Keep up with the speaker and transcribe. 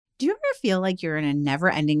Do you ever feel like you're in a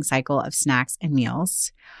never-ending cycle of snacks and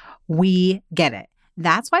meals? We get it.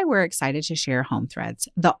 That's why we're excited to share Home Threads,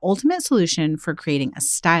 the ultimate solution for creating a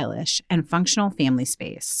stylish and functional family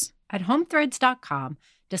space. At homethreads.com,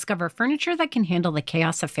 discover furniture that can handle the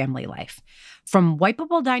chaos of family life. From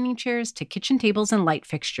wipeable dining chairs to kitchen tables and light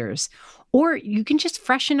fixtures. Or you can just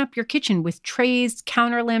freshen up your kitchen with trays,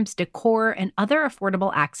 counter lamps, decor, and other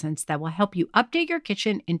affordable accents that will help you update your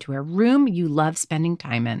kitchen into a room you love spending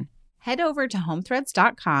time in. Head over to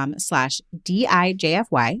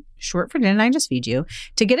homethreads.com/DIJFY, short for Didn't I Just Feed You,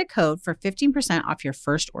 to get a code for 15% off your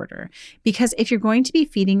first order. Because if you're going to be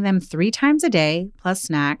feeding them 3 times a day, plus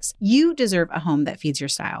snacks, you deserve a home that feeds your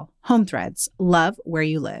style. Home Threads, love where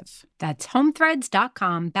you live. That's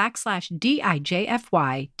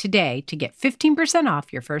homethreads.com/DIJFY today to get 15%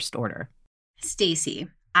 off your first order. Stacy,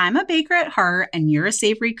 I'm a baker at heart and you're a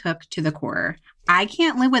savory cook to the core. I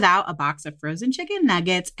can't live without a box of frozen chicken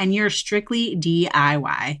nuggets, and you're strictly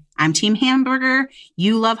DIY. I'm team hamburger,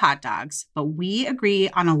 you love hot dogs, but we agree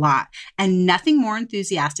on a lot, and nothing more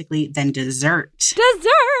enthusiastically than dessert.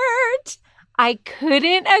 Dessert! I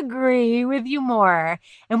couldn't agree with you more.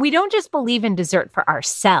 And we don't just believe in dessert for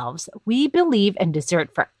ourselves. We believe in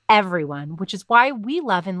dessert for everyone, which is why we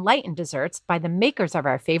love Enlightened Desserts by the makers of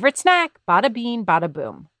our favorite snack, Bada Bean, Bada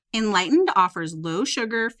Boom. Enlightened offers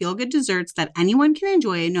low-sugar, feel-good desserts that anyone can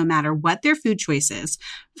enjoy no matter what their food choice is.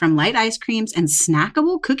 From light ice creams and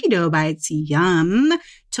snackable cookie dough bites, yum,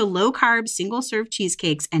 to low-carb, single-serve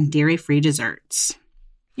cheesecakes and dairy-free desserts.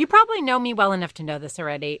 You probably know me well enough to know this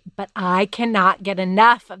already, but I cannot get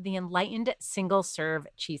enough of the Enlightened single-serve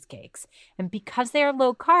cheesecakes. And because they are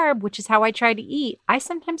low-carb, which is how I try to eat, I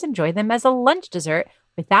sometimes enjoy them as a lunch dessert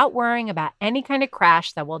without worrying about any kind of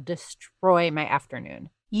crash that will destroy my afternoon.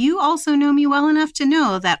 You also know me well enough to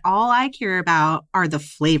know that all I care about are the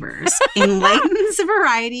flavors. Enlightened's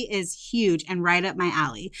variety is huge and right up my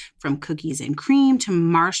alley. From cookies and cream to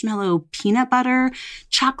marshmallow peanut butter,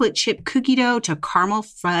 chocolate chip cookie dough to caramel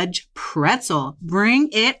fudge pretzel. Bring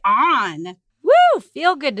it on. Woo!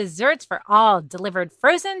 Feel-good desserts for all, delivered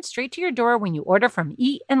frozen straight to your door when you order from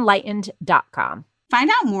eatenlightened.com. Find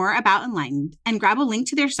out more about Enlightened and grab a link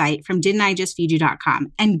to their site from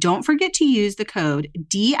didn'tijustfeedyou.com. And don't forget to use the code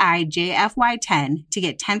DIJFY10 to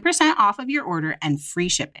get 10% off of your order and free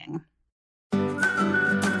shipping. So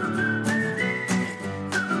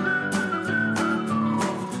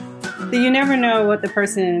you never know what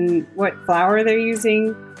flour they're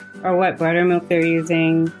using or what buttermilk they're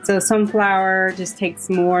using. So some flour just takes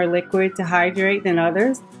more liquid to hydrate than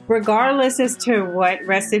others. Regardless as to what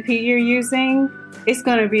recipe you're using, it's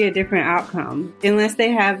going to be a different outcome unless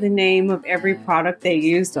they have the name of every product they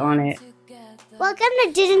used on it. Welcome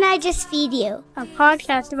to Didn't I Just Feed You? A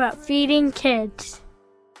podcast about feeding kids.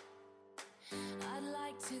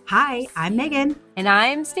 Hi, I'm Megan. And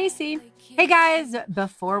I'm Stacy. Hey guys,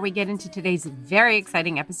 before we get into today's very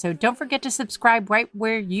exciting episode, don't forget to subscribe right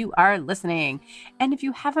where you are listening. And if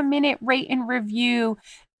you have a minute, rate and review.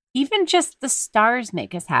 Even just the stars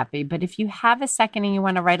make us happy. But if you have a second and you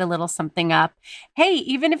want to write a little something up, hey,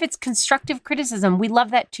 even if it's constructive criticism, we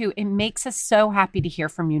love that too. It makes us so happy to hear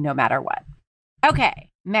from you no matter what. Okay,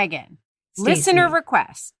 Megan. Stacey. Listener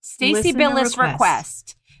request. Stacy Billis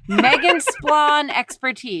request. Megan Splawn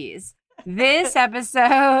expertise. This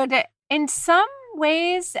episode, in some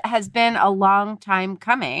ways, has been a long time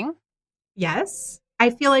coming. Yes. I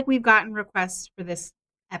feel like we've gotten requests for this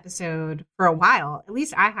episode for a while. At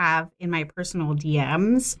least I have in my personal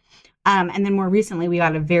DMs. And then more recently, we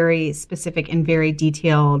got a very specific and very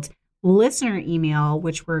detailed listener email,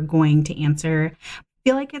 which we're going to answer. I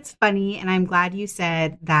feel like it's funny, and I'm glad you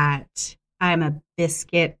said that I'm a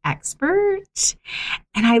biscuit expert.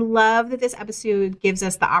 And I love that this episode gives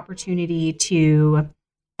us the opportunity to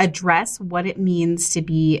address what it means to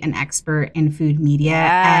be an expert in food media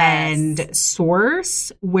and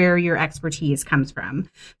source where your expertise comes from.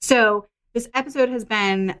 So this episode has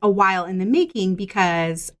been a while in the making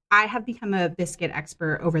because I have become a biscuit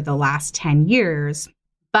expert over the last 10 years,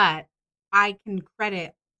 but I can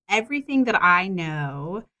credit everything that I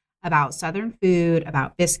know about Southern food,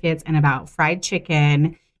 about biscuits, and about fried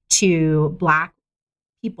chicken to Black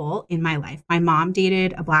people in my life. My mom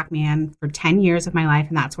dated a Black man for 10 years of my life,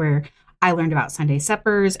 and that's where I learned about Sunday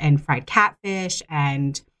suppers and fried catfish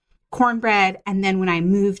and cornbread. And then when I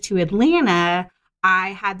moved to Atlanta, I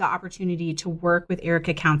had the opportunity to work with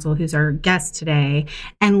Erika Council, who's our guest today,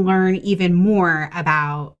 and learn even more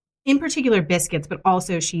about, in particular, biscuits, but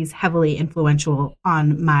also she's heavily influential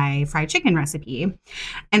on my fried chicken recipe.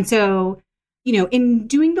 And so in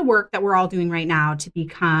doing the work that we're all doing right now to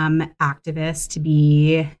become activists, to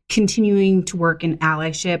be continuing to work in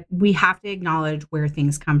allyship, we have to acknowledge where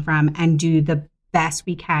things come from and do the best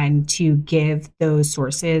we can to give those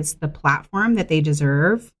sources the platform that they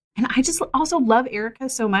deserve. And I just also love Erika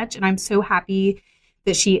so much, and I'm so happy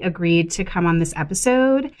that she agreed to come on this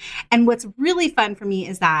episode. And what's really fun for me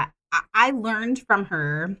is that I learned from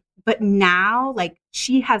her, but now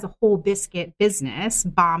she has a whole biscuit business,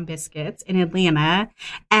 Bomb Biscuits in Atlanta.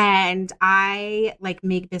 And I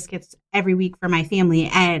make biscuits every week for my family.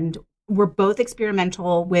 And we're both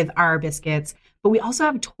experimental with our biscuits, but we also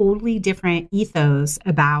have totally different ethos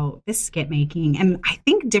about biscuit making. And I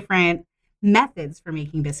think different methods for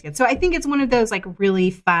making biscuits. So I think it's one of those really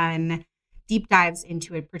fun deep dives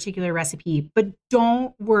into a particular recipe, but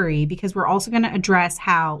don't worry because we're also going to address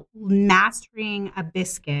how mastering a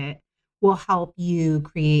biscuit will help you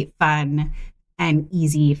create fun and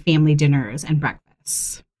easy family dinners and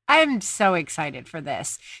breakfasts. I'm so excited for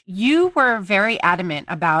this. You were very adamant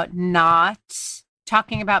about not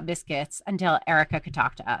talking about biscuits until Erika could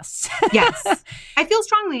talk to us. Yes. I feel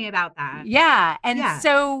strongly about that. Yeah. And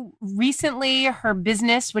so recently her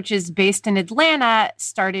business, which is based in Atlanta,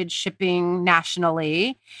 started shipping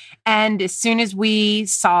nationally. And as soon as we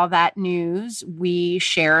saw that news, we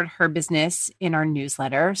shared her business in our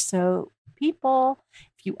newsletter. So people,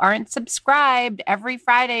 if you aren't subscribed, every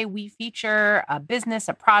Friday we feature a business,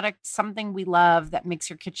 a product, something we love that makes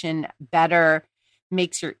your kitchen better,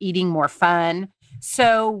 makes your eating more fun.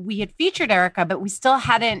 So we had featured Erika, but we still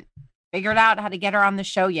hadn't figured out how to get her on the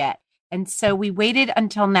show yet. And so we waited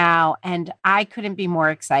until now, and I couldn't be more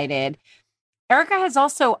excited. Erika has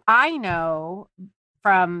also, I know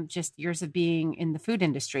from just years of being in the food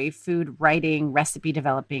industry, food writing, recipe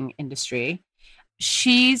developing industry,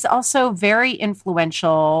 she's also very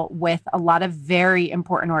influential with a lot of very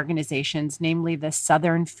important organizations, namely the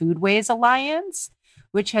Southern Foodways Alliance,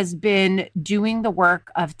 which has been doing the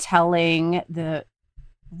work of telling the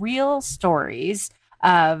real stories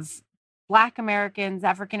of Black Americans,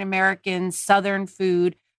 African Americans, Southern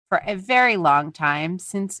food for a very long time,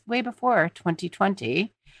 since way before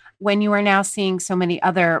 2020, when you are now seeing so many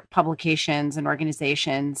other publications and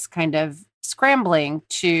organizations kind of scrambling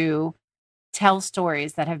to tell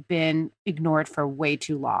stories that have been ignored for way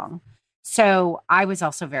too long. So I was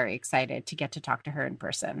also very excited to get to talk to her in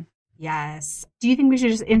person. Yes. Do you think we should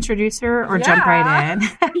just introduce her or jump right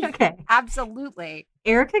in? Okay. Absolutely.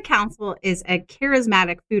 Erika Council is a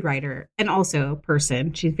charismatic food writer and also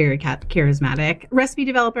person. She's very charismatic, recipe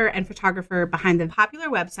developer and photographer behind the popular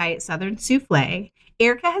website Southern Souffle.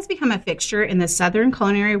 Erika has become a fixture in the Southern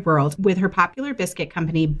culinary world with her popular biscuit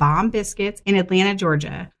company, Bomb Biscuits, in Atlanta,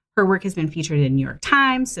 Georgia. Her work has been featured in New York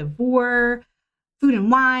Times, Saveur, Food and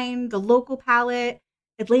Wine, The Local Palette,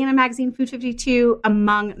 Atlanta Magazine, Food 52,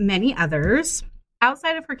 among many others.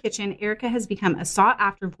 Outside of her kitchen, Erika has become a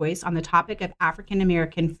sought-after voice on the topic of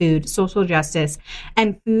African-American food, social justice,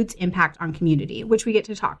 and food's impact on community, which we get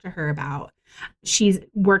to talk to her about. She's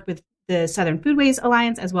worked with the Southern Foodways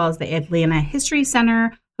Alliance as well as the Atlanta History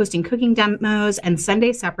Center, hosting cooking demos and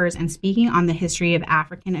Sunday suppers and speaking on the history of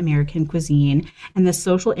African-American cuisine and the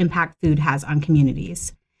social impact food has on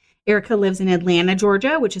communities. Erika lives in Atlanta,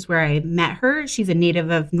 Georgia, which is where I met her. She's a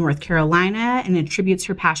native of North Carolina and attributes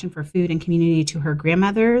her passion for food and community to her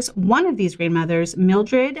grandmothers. One of these grandmothers,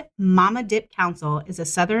 Mildred Mama Dip Council, is a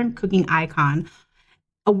Southern cooking icon,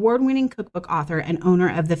 award-winning cookbook author, and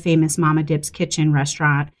owner of the famous Mama Dip's Kitchen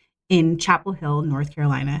restaurant in Chapel Hill, North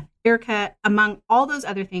Carolina. Erika, among all those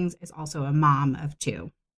other things, is also a mom of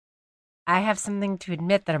two. I have something to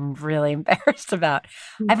admit that I'm really embarrassed about.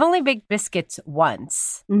 I've only baked biscuits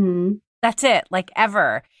once. Mm-hmm. That's it,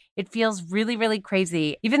 ever. It feels really, really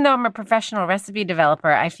crazy. Even though I'm a professional recipe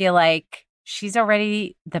developer, I feel like she's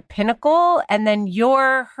already the pinnacle and then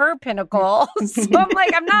you're her pinnacle. So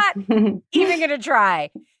I'm not even going to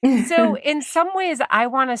try. So in some ways, I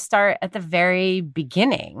want to start at the very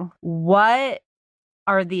beginning. What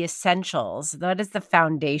are the essentials? What is the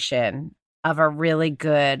foundation of a really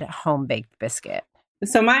good home-baked biscuit?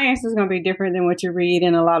 So my answer is going to be different than what you read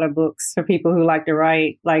in a lot of books for people who like to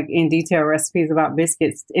write in detail recipes about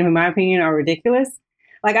biscuits, in my opinion, are ridiculous.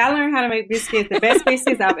 I learned how to make biscuits. The best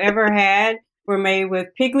biscuits I've ever had were made with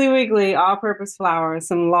Piggly Wiggly all-purpose flour,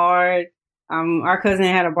 some lard. Our cousin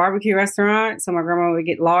had a barbecue restaurant, so my grandma would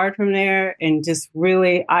get lard from there and just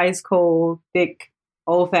really ice-cold, thick,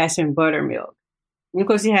 old-fashioned buttermilk. And of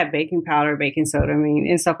course, you have baking powder, baking soda,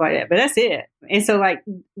 and stuff like that. But that's it. And so,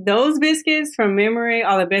 those biscuits from memory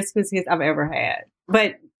are the best biscuits I've ever had.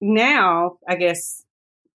 But now, I guess,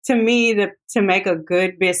 to me, to make a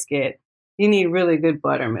good biscuit, you need really good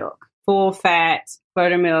buttermilk, full fat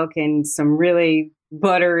buttermilk and some really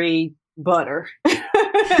buttery butter.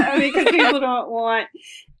 I mean, because people don't want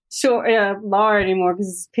lard anymore because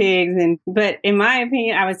it's pigs. But in my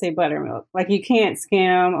opinion, I would say buttermilk. Like, you can't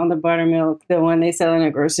scam on the buttermilk. The one they sell in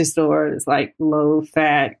a grocery store is like low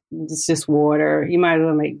fat. It's just water. You might as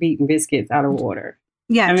well make beaten biscuits out of water.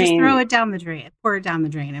 Yeah, I mean, throw it down the drain. Pour it down the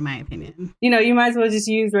drain, in my opinion. You might as well just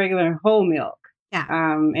use regular whole milk. Yeah.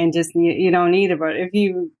 And just, you don't need a butter.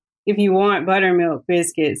 If you want buttermilk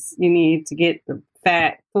biscuits, you need to get the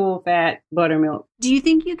full fat buttermilk. Do you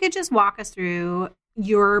think you could just walk us through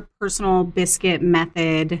your personal biscuit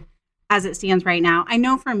method as it stands right now? I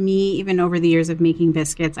know for me, even over the years of making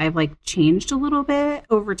biscuits, I've like changed a little bit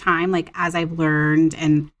over time, like as I've learned,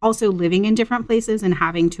 and also living in different places and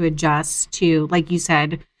having to adjust to, like you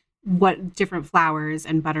said, what different flours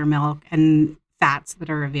and buttermilk and fats that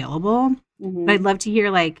are available. Mm-hmm. But I'd love to hear,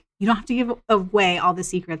 like, you don't have to give away all the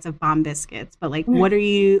secrets of bomb biscuits, but like, how do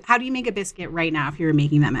you make a biscuit right now if you're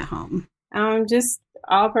making them at home? Just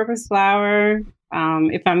all-purpose flour.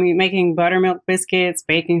 If I'm making buttermilk biscuits,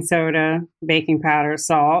 baking soda, baking powder,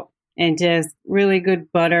 salt, and just really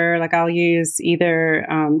good butter. Like, I'll use either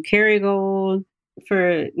Kerrygold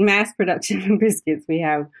for mass production biscuits. We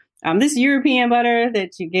have this European butter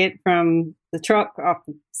that you get from the truck off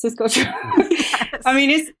the Cisco truck. Yes. I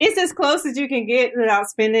mean, it's as close as you can get without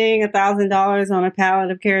spending $1,000 on a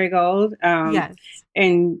pallet of Kerrygold. Yes.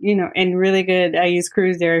 And, and really good. I use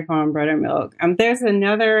Cruz Dairy Farm buttermilk. There's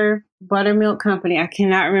another buttermilk company. I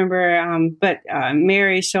cannot remember, but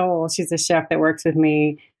Mary Scholl, she's a chef that works with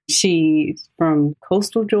me. She's from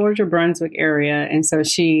coastal Georgia, Brunswick area. And so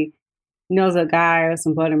she knows a guy with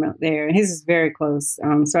some buttermilk there. And his is very close.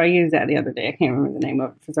 So I used that the other day. I can't remember the name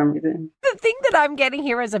of it for some reason. The thing that I'm getting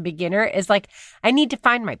here as a beginner is like, I need to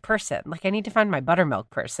find my person. Like, I need to find my buttermilk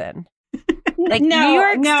person. Like, New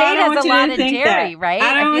York State has a lot of dairy, right?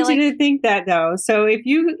 I don't want you to think that, though. So if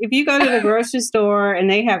you go to the grocery store and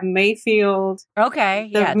they have Mayfield,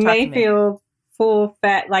 Mayfield full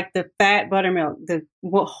fat, like the fat buttermilk, the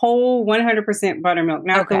whole 100% buttermilk,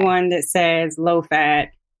 not the one that says low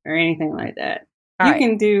fat or anything like that. You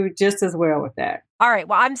can do just as well with that. All right.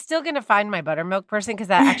 Well, I'm still going to find my buttermilk person because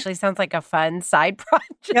that actually sounds like a fun side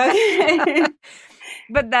project. Okay.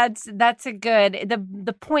 But that's a good,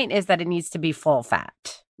 the point is that it needs to be full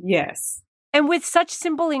fat. Yes. And with such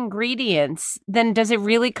simple ingredients, then does it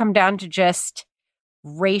really come down to just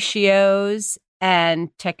ratios and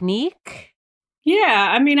technique? Yeah.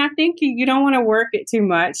 I mean, I think you don't want to work it too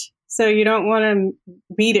much. So you don't want to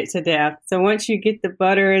beat it to death. So once you get the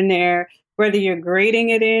butter in there, whether you're grating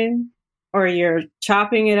it in or you're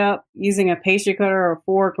chopping it up using a pastry cutter or a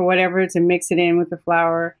fork or whatever to mix it in with the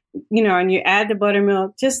flour, and you add the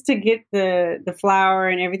buttermilk just to get the flour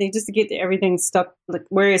and everything, just to get everything stuck like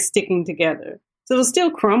where it's sticking together. So it'll still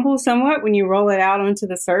crumble somewhat when you roll it out onto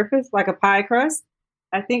the surface like a pie crust.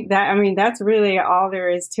 I think that's really all there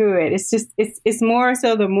is to it. It's just, it's more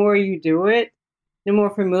so the more you do it, the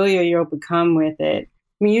more familiar you'll become with it.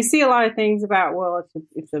 I mean, you see a lot of things about, well,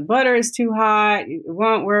 if the butter is too hot, it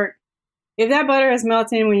won't work. If that butter is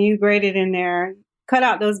melting when you grate it in there, cut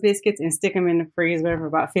out those biscuits and stick them in the freezer for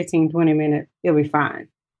about 15, 20 minutes. It'll be fine.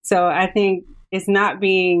 So I think it's not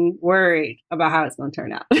being worried about how it's going to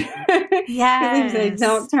turn out. Yes. If they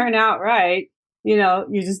don't turn out right,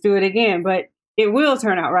 you just do it again. But it will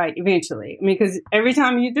turn out right eventually. I mean, because every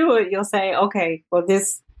time you do it, you'll say, okay, well,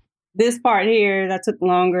 this part here, that took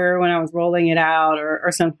longer when I was rolling it out or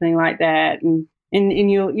something like that. And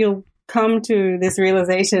you'll come to this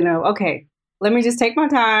realization of, okay, let me just take my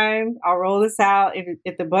time. I'll roll this out.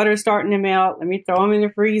 If the butter's starting to melt, let me throw them in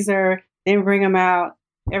the freezer, then bring them out.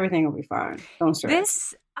 Everything will be fine. Don't stress.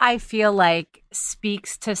 This, I feel like,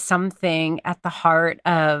 speaks to something at the heart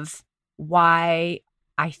of why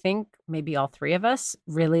I think maybe all three of us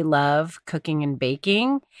really love cooking and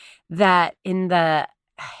baking, that in the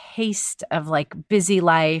haste of like busy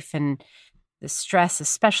life and the stress,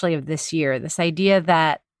 especially of this year, this idea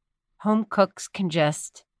that home cooks can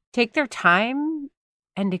just take their time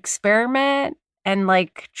and experiment and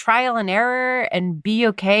like trial and error and be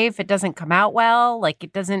okay if it doesn't come out well. Like,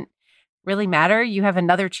 it doesn't really matter. You have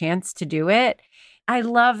another chance to do it. I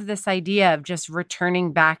love this idea of just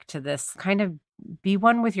returning back to this kind of be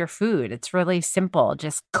one with your food. It's really simple.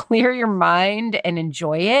 Just clear your mind and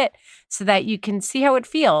enjoy it so that you can see how it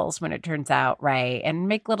feels when it turns out right and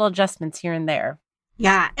make little adjustments here and there.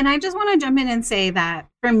 Yeah. And I just want to jump in and say that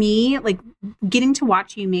for me, like getting to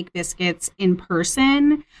watch you make biscuits in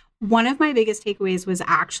person, one of my biggest takeaways was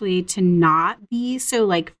actually to not be so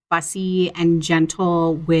like fussy and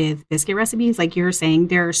gentle with biscuit recipes. Like you were saying,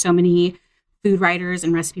 there are so many food writers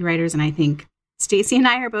and recipe writers, and I think Stacey and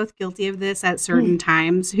I are both guilty of this at certain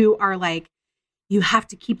times, who are like, you have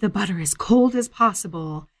to keep the butter as cold as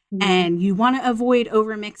possible. And you want to avoid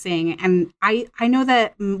over mixing. And I know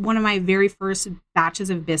that one of my very first batches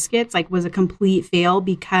of biscuits like was a complete fail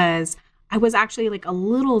because I was actually like a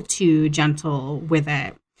little too gentle with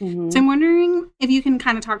it. So I'm wondering if you can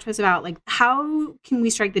kind of talk to us about like how can we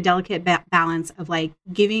strike the delicate balance of like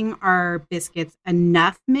giving our biscuits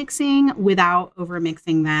enough mixing without over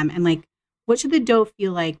mixing them, and like what should the dough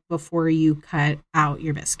feel like before you cut out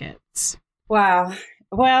your biscuits? Wow.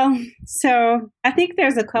 Well, so I think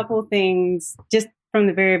there's a couple things just from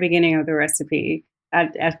the very beginning of the recipe. I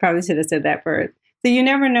probably should have said that first. So you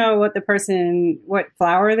never know what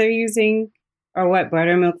flour they're using or what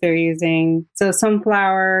buttermilk they're using. So some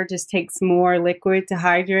flour just takes more liquid to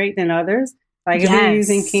hydrate than others. Like if you're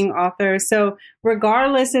using King Arthur. So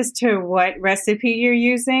regardless as to what recipe you're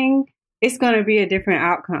using, it's going to be a different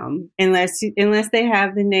outcome unless they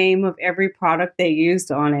have the name of every product they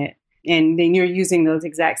used on it. And then you're using those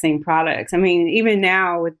exact same products. I mean, even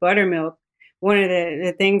now with buttermilk, one of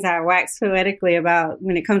the things I wax poetically about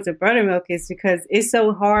when it comes to buttermilk is because it's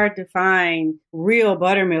so hard to find real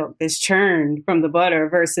buttermilk that's churned from the butter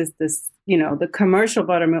versus this, the commercial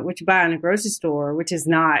buttermilk, which you buy in a grocery store, which is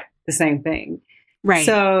not the same thing. Right.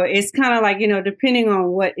 So it's kind of like, depending on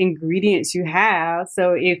what ingredients you have.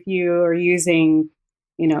 So if you're using,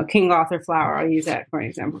 King Arthur flour, I'll use that for an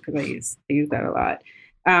example because I use that a lot.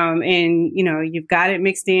 And you've got it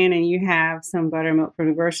mixed in and you have some buttermilk from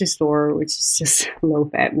the grocery store, which is just low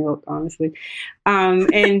fat milk, honestly.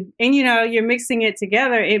 And you're mixing it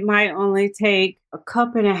together. It might only take a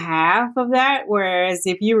cup and a half of that. Whereas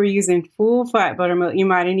if you were using full fat buttermilk, you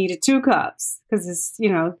might have needed 2 cups because it's,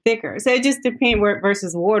 thicker. So it just depends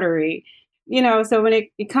versus watery, so when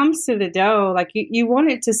it comes to the dough, like you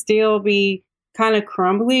want it to still be kind of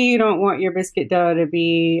crumbly. You don't want your biscuit dough to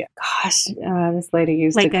be, this lady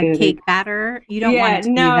used like a cake batter. You don't want it to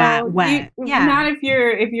be that wet. Not if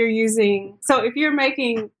you're using. So if you're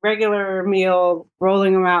making regular meal,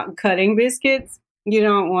 rolling them out and cutting biscuits, you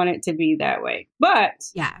don't want it to be that way. But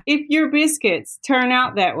if your biscuits turn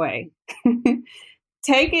out that way,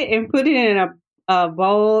 take it and put it in a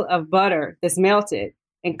bowl of butter that's melted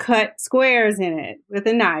and cut squares in it with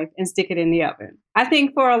a knife and stick it in the oven. I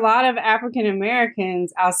think for a lot of African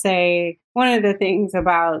Americans, I'll say one of the things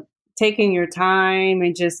about taking your time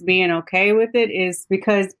and just being okay with it is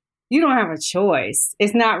because you don't have a choice.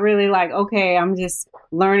 It's not really like, okay, I'm just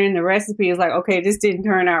learning the recipe. It's like, okay, this didn't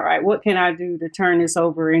turn out right. What can I do to turn this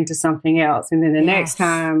over into something else? And then the next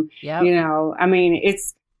time,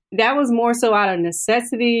 that was more so out of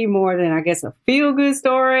necessity, more than, I guess, a feel-good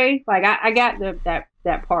story. Like, I got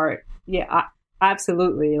that part. Yeah,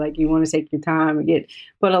 absolutely. Like, you want to take your time and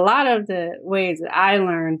but a lot of the ways that I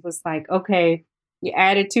learned was like, okay, you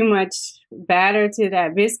added too much batter to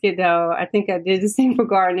that biscuit dough. I think I did the same for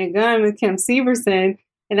Garden and Gun with Kim Severson.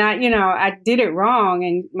 And I did it wrong.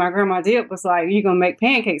 And my grandma did was like, you're going to make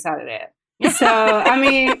pancakes out of that. So, I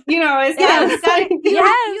mean, it's you have to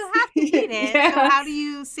eat it. Yeah. So how do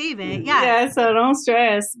you save it? Yeah. So don't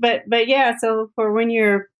stress. But yeah, so for when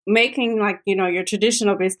you're making like, your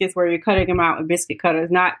traditional biscuits where you're cutting them out with biscuit cutters,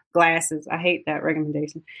 not glasses. I hate that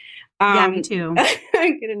recommendation. Me too.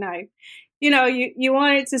 Get a knife. You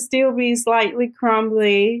want it to still be slightly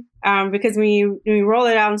crumbly because when you roll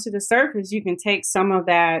it out into the surface, you can take some of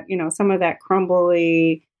that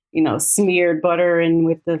crumbly, smeared butter and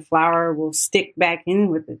with the flour will stick back in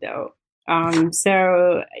with the dough.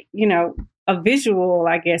 So, a visual,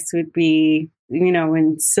 I guess, would be,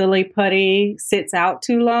 when silly putty sits out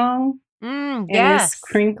too long and it's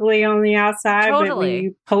crinkly on the outside, but when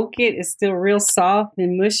you poke it, it's still real soft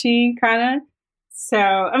and mushy kind of. So,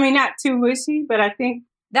 I mean, not too mushy, but I think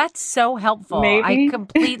that's so helpful. Maybe. I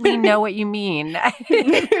completely know what you mean.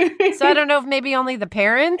 So I don't know if maybe only the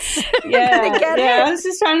parents get it. I was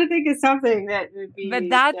just trying to think of something that would be. But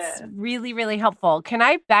that's really, really helpful. Can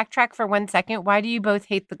I backtrack for 1 second? Why do you both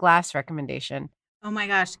hate the glass recommendation? Oh my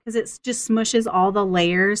gosh, because it just smushes all the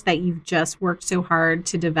layers that you've just worked so hard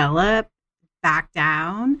to develop back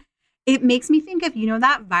down. It makes me think of,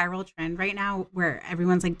 that viral trend right now where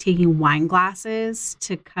everyone's like taking wine glasses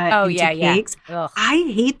to cut into cakes. Yeah.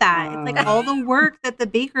 I hate that. It's like all the work that the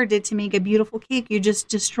baker did to make a beautiful cake, you're just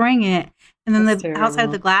destroying it. And then the outside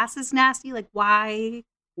of the glass is nasty. Like, why?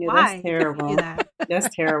 Yeah, why? That's terrible. Do that?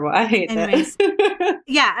 That's terrible. I hate that.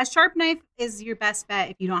 Yeah, a sharp knife is your best bet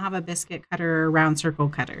if you don't have a biscuit cutter or round circle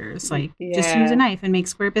cutters. Like, just use a knife and make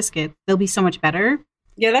square biscuits. They'll be so much better.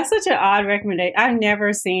 Yeah, that's such an odd recommendation. I've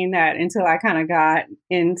never seen that until I kind of got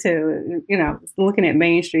into, looking at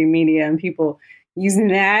mainstream media and people using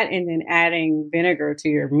that and then adding vinegar to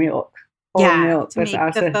your milk. Whole milk. To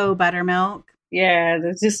make the faux buttermilk. Yeah,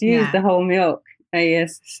 just use the whole milk.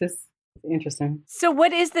 Yes, it's just interesting. So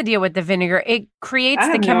what is the deal with the vinegar? It creates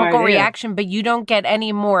the chemical reaction, but you don't get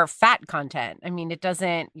any more fat content. I mean, it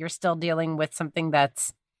doesn't, you're still dealing with something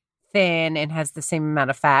that's thin and has the same amount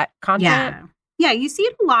of fat content. Yeah, you see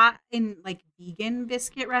it a lot in like vegan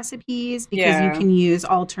biscuit recipes because you can use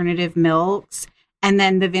alternative milks, and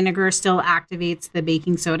then the vinegar still activates the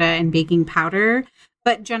baking soda and baking powder.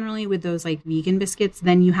 But generally with those like vegan biscuits,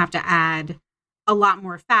 then you have to add a lot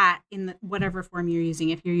more fat in whatever form you're using.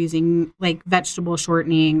 If you're using like vegetable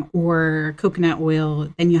shortening or coconut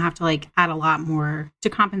oil, then you have to like add a lot more to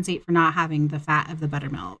compensate for not having the fat of the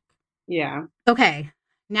buttermilk. Yeah. Okay.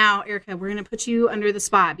 Now, Erika, we're going to put you under the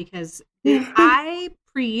spot because I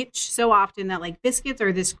preach so often that like biscuits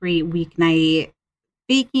are this great weeknight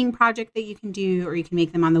baking project that you can do, or you can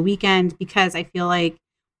make them on the weekend, because I feel like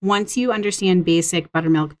once you understand basic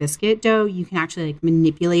buttermilk biscuit dough, you can actually like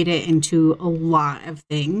manipulate it into a lot of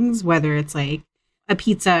things, whether it's like a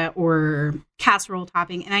pizza or casserole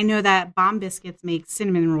topping. And I know that Bomb Biscuits make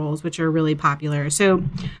cinnamon rolls, which are really popular. So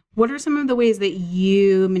what are some of the ways that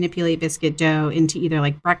you manipulate biscuit dough into either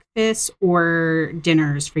like breakfast or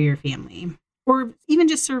dinners for your family? Or even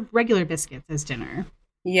just serve regular biscuits as dinner?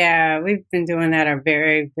 Yeah, we've been doing that a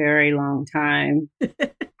very, very long time.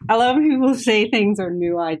 I love when people say things are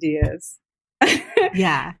new ideas.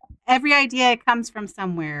 Yeah. Every idea comes from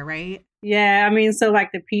somewhere, right? Yeah. I mean, so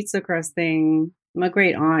like the pizza crust thing, my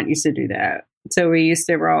great aunt used to do that. So we used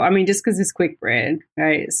to roll, just because it's quick bread,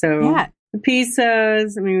 right? So the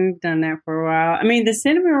pizzas, we've done that for a while. The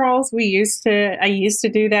cinnamon rolls, I used to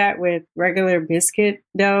do that with regular biscuit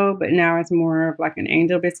dough, but now it's more of like an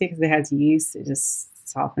angel biscuit because it has yeast. It just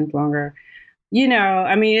softens longer.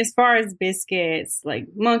 As far as biscuits, like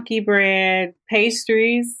monkey bread,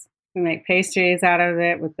 pastries, we make pastries out of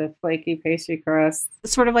it with the flaky pastry crust.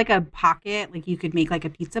 Sort of like a pocket, like you could make like a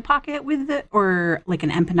pizza pocket with it, or like an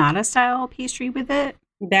empanada style pastry with it.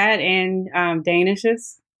 That and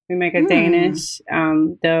Danishes. We make a Danish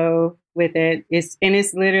dough with it. It's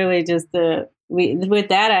literally just with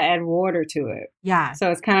that, I add water to it. Yeah. So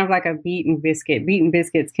it's kind of like a beaten biscuit. Beaten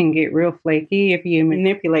biscuits can get real flaky if you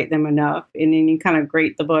manipulate them enough. And then you kind of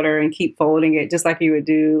grate the butter and keep folding it just like you would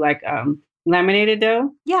do like laminated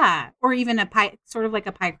dough. Yeah. Or even a pie, sort of like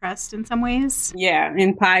a pie crust in some ways. Yeah.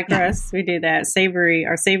 In pie crust, we do that.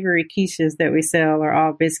 Our savory quiches that we sell are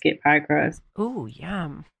all biscuit pie crust. Ooh,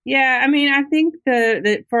 yum. Yeah, I think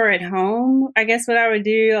the for at home, I guess what I would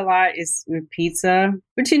do a lot is with pizza.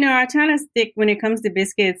 But, I try to stick, when it comes to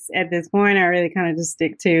biscuits at this point, I really kind of just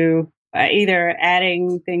stick to either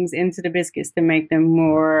adding things into the biscuits to make them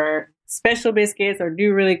more special biscuits, or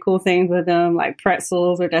do really cool things with them, like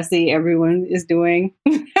pretzels, which I see everyone is doing.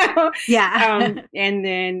 Yeah. And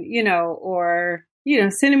then, or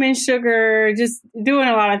cinnamon sugar, just doing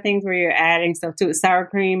a lot of things where you're adding stuff to it, sour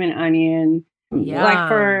cream and onion. Yeah, like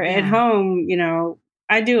for at home,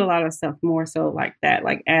 I do a lot of stuff more so like that,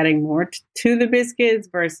 like adding more to the biscuits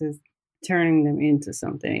versus turning them into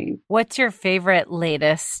something. What's your favorite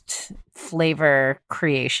latest flavor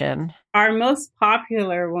creation? Our most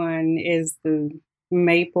popular one is the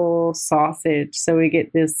maple sausage. So we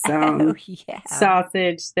get this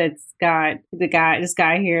sausage that's got this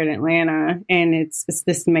guy here in Atlanta, and it's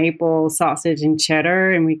this maple sausage and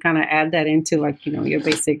cheddar, and we kind of add that into like, your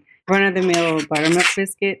basic run-of-the-mill buttermilk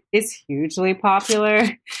biscuit. It's hugely popular.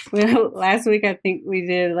 Last week, I think we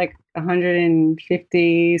did like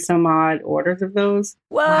 150 some odd orders of those.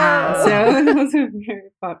 Wow. So those are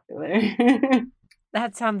very popular.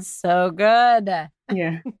 That sounds so good.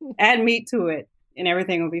 Yeah. Add meat to it and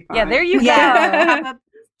everything will be fine. Yeah, there you go. Yeah.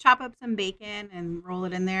 Chop up some bacon and roll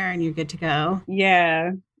it in there and you're good to go.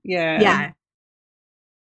 Yeah. Yeah.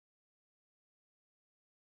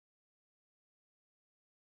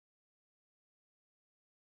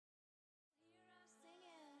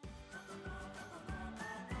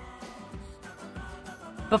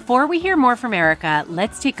 Before we hear more from Erika,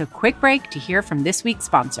 let's take a quick break to hear from this week's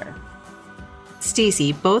sponsor.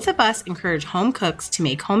 Stacy, both of us encourage home cooks to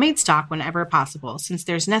make homemade stock whenever possible, since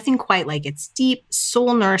there's nothing quite like its deep,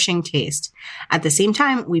 soul-nourishing taste. At the same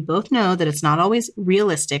time, we both know that it's not always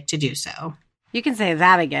realistic to do so. You can say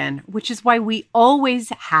that again, which is why we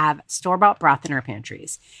always have store-bought broth in our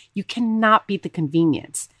pantries. You cannot beat the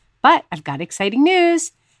convenience. But I've got exciting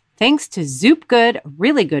news. Thanks to Zoop Good,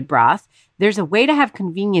 Really Good Broth, there's a way to have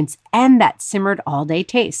convenience and that simmered all-day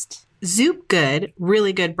taste. Zoop Good,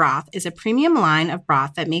 Really Good Broth is a premium line of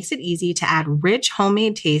broth that makes it easy to add rich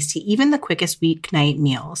homemade taste to even the quickest weeknight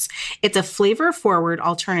meals. It's a flavor-forward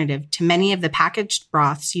alternative to many of the packaged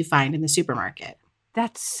broths you find in the supermarket.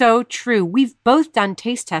 That's so true. We've both done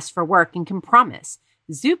taste tests for work and can promise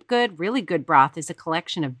Zoop Good, Really Good Broth is a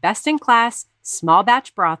collection of best-in-class, small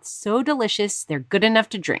batch broths so delicious they're good enough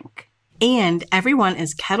to drink. And everyone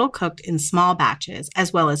is kettle cooked in small batches,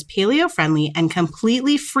 as well as paleo-friendly and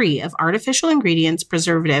completely free of artificial ingredients,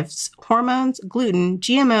 preservatives, hormones, gluten,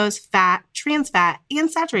 GMOs, fat, trans fat,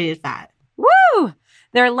 and saturated fat. Woo!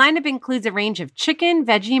 Their lineup includes a range of chicken,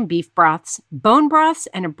 veggie, and beef broths, bone broths,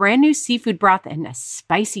 and a brand new seafood broth and a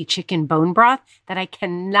spicy chicken bone broth that I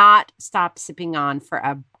cannot stop sipping on for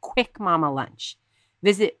a quick mama lunch.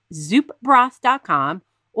 Visit zoopbroth.com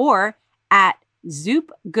or at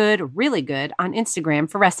Zoop Good Really Good on Instagram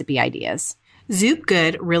for recipe ideas. Zoop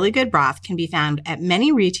Good, Really Good Broth can be found at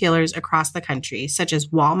many retailers across the country, such as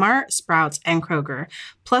Walmart, Sprouts, and Kroger,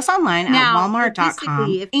 plus online at walmart.com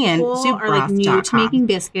and zoopbroth.com. New to making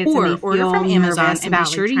biscuits or and they order feel from Amazon nervous and be about,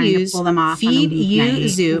 sure to trying use pull them off Feed on a You weeknight.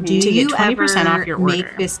 Zoop Do to you get 20% ever off your order.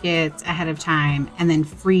 make biscuits ahead of time and then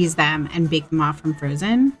freeze them and bake them off from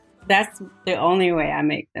frozen? That's the only way I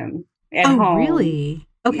make them at Oh, home. really?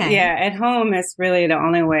 Okay. Yeah, at home, it's really the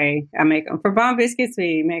only way I make them. For bomb biscuits,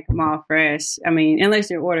 we make them all fresh. I mean,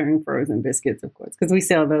 unless you're ordering frozen biscuits, of course, because we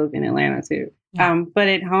sell those in Atlanta too. Yeah. But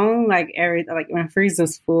at home, like my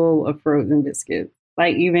freezer's full of frozen biscuits.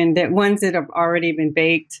 Like even the ones that have already been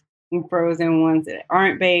baked and frozen, ones that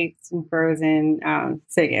aren't baked and frozen.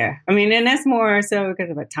 So yeah, I mean, and that's more so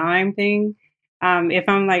because of a time thing. If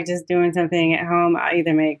I'm like just doing something at home, I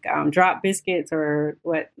either make drop biscuits or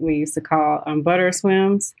what we used to call butter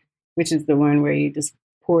swims, which is the one where you just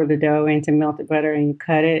pour the dough into melted butter and you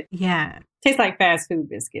cut it. Yeah. Tastes like fast food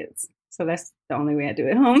biscuits. So that's the only way I do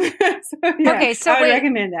it at home. So, yeah, Okay, so I would wait.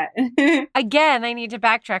 recommend that. Again, I need to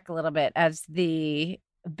backtrack a little bit as the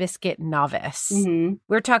biscuit novice. Mm-hmm.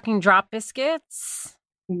 We're talking drop biscuits,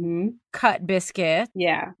 Mm-hmm. cut biscuit,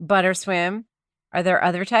 Yeah. butter swim. Are there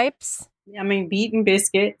other types? I mean, beaten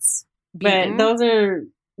biscuits. Beaten? But those are,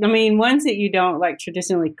 I mean, ones that you don't like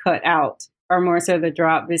traditionally cut out are more so the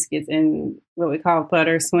drop biscuits and what we call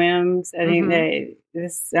butter swims. I think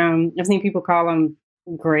I've seen people call them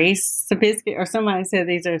grace biscuit, or somebody said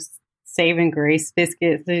these are saving grace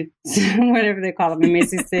biscuits, whatever they call them in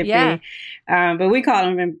Mississippi. Yeah. But we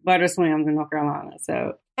call them butter swims in North Carolina.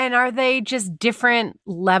 So, And are they just different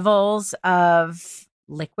levels of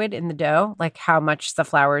liquid in the dough? Like how much the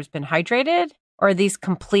flour has been hydrated? Or are these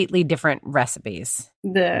completely different recipes?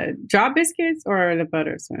 the drop biscuits or the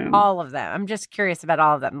butter swim? All of them. I'm just curious about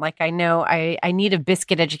all of them. Like I know I need a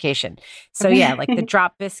biscuit education. So yeah, like the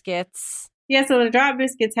drop biscuits. Yeah, so the drop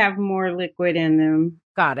biscuits have more liquid in them.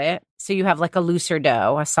 Got it. So you have like a looser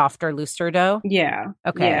dough, a softer, looser dough? Yeah.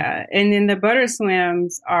 Okay. Yeah. And then the butter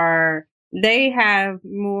swims they have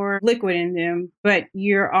more liquid in them, but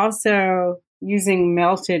you're also using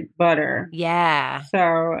melted butter. Yeah.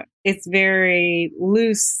 So it's very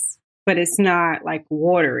loose, but it's not like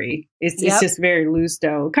watery. It's just very loose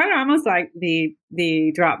dough. Kind of almost like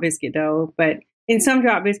the drop biscuit dough, but in some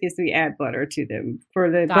drop biscuits, we add butter to them.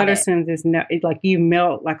 For the butter swims, it's like you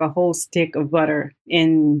melt like a whole stick of butter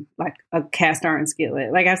in like a cast iron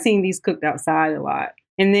skillet. Like I've seen these cooked outside a lot.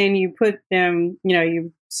 And then you put them,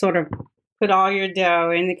 you sort of put all your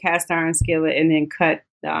dough in the cast iron skillet and then cut,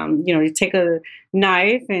 you take a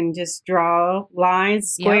knife and just draw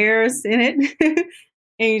lines, squares in it.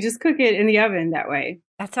 And you just cook it in the oven that way.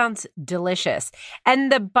 That sounds delicious.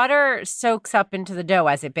 And the butter soaks up into the dough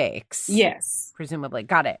as it bakes. Yes. Presumably.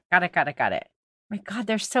 Got it. My God,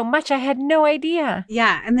 there's so much. I had no idea.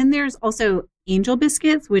 Yeah. And then there's also angel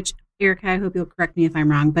biscuits, which, Erika, I hope you'll correct me if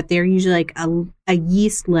I'm wrong, but they're usually like a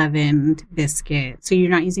yeast leavened biscuit. So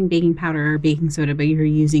you're not using baking powder or baking soda, but you're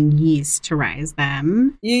using yeast to rise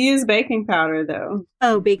them. You use baking powder, though.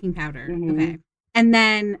 Oh, baking powder. Mm-hmm. Okay. And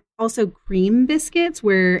then also cream biscuits,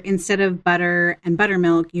 where instead of butter and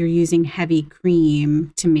buttermilk, you're using heavy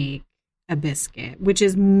cream to make a biscuit, which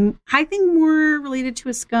is, I think, more related to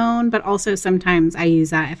a scone, but also sometimes I use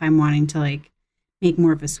that if I'm wanting to like make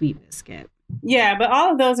more of a sweet biscuit. Yeah, but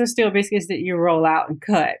all of those are still biscuits that you roll out and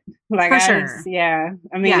cut. Like For sure. Yeah.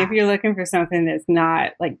 I mean, if you're looking for something that's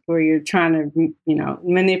not like where you're trying to,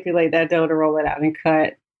 manipulate that dough to roll it out and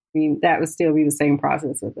cut, I mean, that would still be the same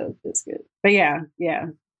process with those biscuits. But yeah.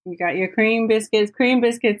 You got your cream biscuits. Cream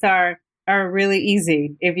biscuits are really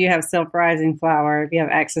easy if you have self-rising flour, if you have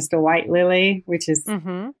access to white lily, which is,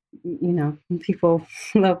 people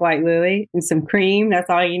love white lily, and some cream. That's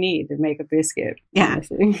all you need to make a biscuit. Yeah.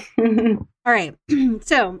 All right.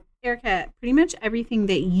 So Erica, pretty much everything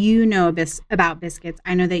that you know about biscuits,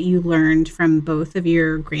 I know that you learned from both of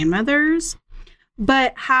your grandmothers.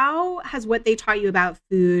 But how has what they taught you about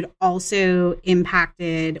food also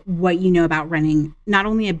impacted what you know about running not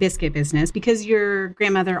only a biscuit business, because your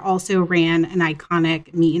grandmother also ran an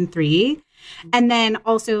iconic Meat and Three, and then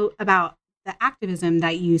also about the activism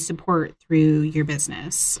that you support through your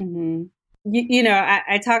business? Mm-hmm.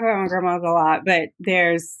 I talk about my grandmother a lot, but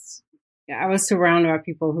I was surrounded by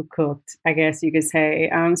people who cooked, I guess you could say,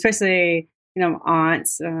 especially,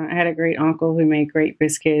 aunts. I had a great uncle who made great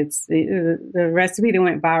biscuits. The recipe that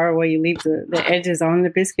went viral where you leave the edges on the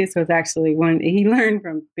biscuits was actually one he learned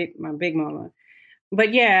from my big mama.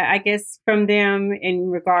 But yeah, I guess from them in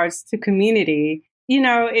regards to community,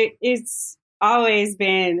 it's always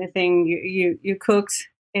been a thing. You cooked,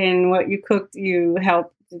 and what you cooked, you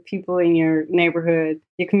helped the people in your neighborhood,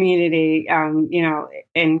 your community,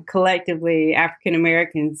 and collectively African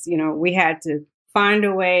Americans, we had to find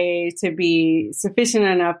a way to be sufficient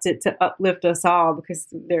enough to uplift us all, because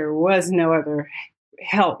there was no other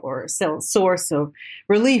help or source of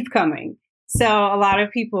relief coming. So a lot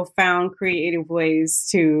of people found creative ways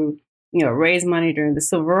to, raise money during the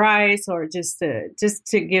civil rights, or just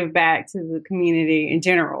to give back to the community in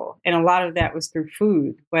general. And a lot of that was through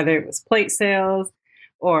food, whether it was plate sales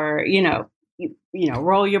or,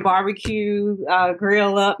 roll your barbecue,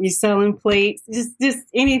 grill up, you're selling plates, just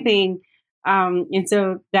anything. And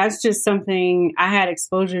so that's just something I had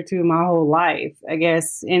exposure to my whole life, I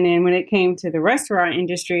guess. And then when it came to the restaurant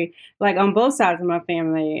industry, like on both sides of my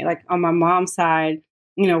family, like on my mom's side,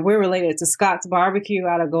 we're related to Scott's Barbecue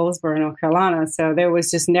out of Goldsboro, North Carolina. So there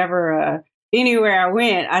was just never anywhere I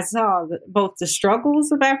went, I saw both the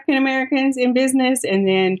struggles of African Americans in business, and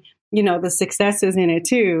then, the successes in it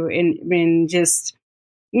too. And just,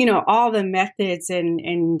 all the methods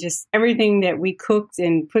and just everything that we cooked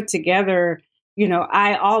and put together,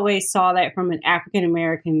 I always saw that from an African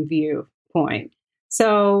American viewpoint.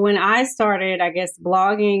 So when I started, I guess,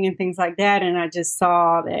 blogging and things like that, and I just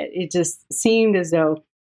saw that it just seemed as though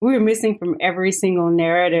we were missing from every single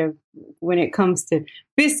narrative when it comes to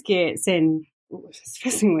biscuits, and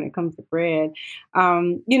especially when it comes to bread.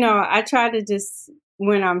 I try to just,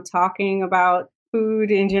 when I'm talking about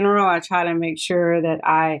food in general, I try to make sure that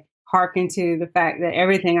I hearken to the fact that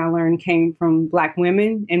everything I learned came from Black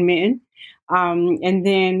women and men. And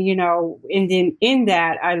then in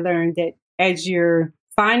that, I learned that as you're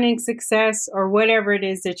finding success or whatever it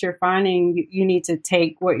is that you're finding, you need to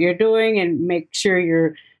take what you're doing and make sure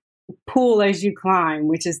you're pull as you climb,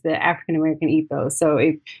 which is the African American ethos. So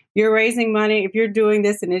if you're raising money, if you're doing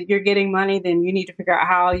this and if you're getting money, then you need to figure out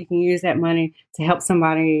how you can use that money to help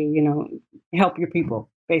somebody, help your people,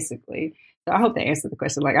 basically. So I hope that answered the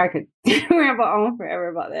question. Like I could ramble on forever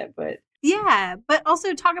about that, but yeah, but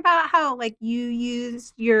also talk about how like you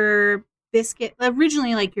used your biscuit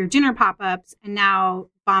originally, like your dinner pop-ups, and now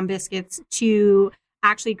Bomb Biscuits to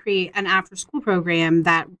actually create an after-school program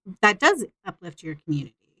that does uplift your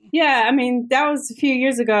community. Yeah, I mean, that was a few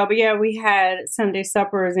years ago, but yeah, we had Sunday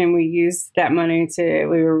suppers and we used that money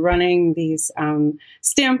we were running these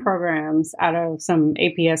STEM programs out of some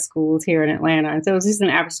APS schools here in Atlanta. And so it was just an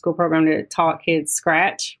after school program that taught kids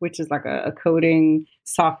Scratch, which is like a coding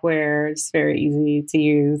software. It's very easy to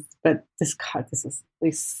use, but this is at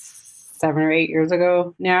least 7 or 8 years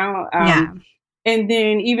ago now. Yeah. And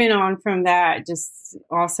then even on from that, just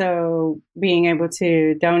also being able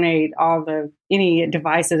to donate any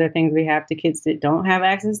devices or things we have to kids that don't have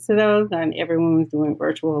access to those. And everyone was doing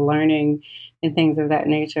virtual learning and things of that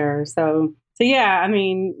nature. So yeah, I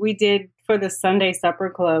mean, we did for the Sunday supper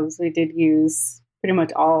clubs, we did use pretty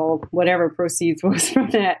much all whatever proceeds was from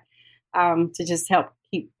that to just help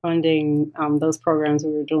keep funding those programs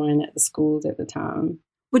we were doing at the schools at the time.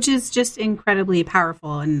 Which is just incredibly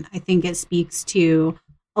powerful. And I think it speaks to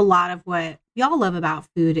a lot of what we all love about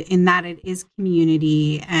food, in that it is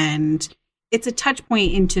community and it's a touch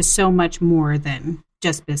point into so much more than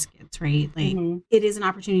just biscuits, right? Like It is an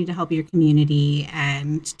opportunity to help your community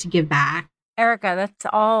and to give back. Erika, that's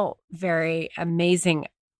all very amazing.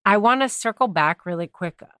 I want to circle back really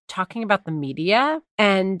quick, talking about the media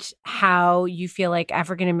and how you feel like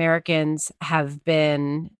African Americans have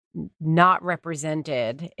been not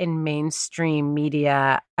represented in mainstream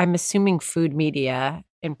media. I'm assuming food media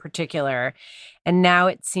in particular. And now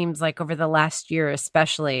it seems like over the last year,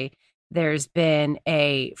 especially, there's been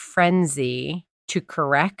a frenzy to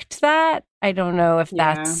correct that. I don't know if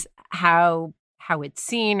that's how it's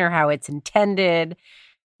seen or how it's intended,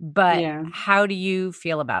 but how do you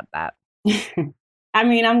feel about that? I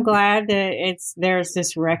mean, I'm glad that there's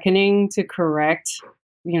this reckoning to correct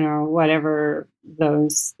whatever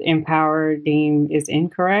those empowered deem is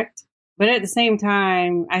incorrect. But at the same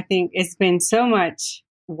time, I think it's been so much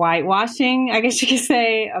whitewashing, I guess you could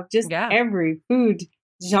say, of just every food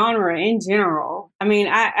genre in general. I mean,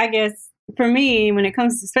 I guess for me,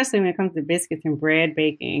 especially when it comes to biscuits and bread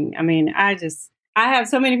baking, I mean, I have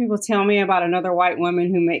so many people tell me about another white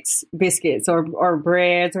woman who makes biscuits or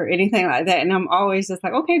breads or anything like that. And I'm always just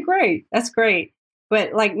like, okay, great. That's great.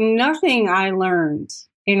 But like nothing I learned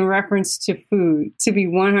in reference to food, to be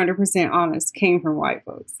 100% honest, came from white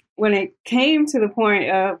folks. When it came to the point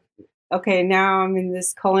of, okay, now I'm in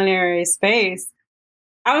this culinary space,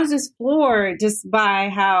 I was just floored just by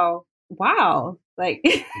how, wow, like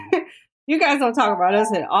you guys don't talk about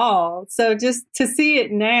us at all. So just to see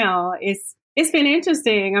it now, it's been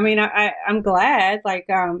interesting. I mean, I'm glad. Like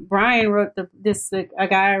Brian wrote a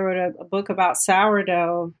guy wrote a book about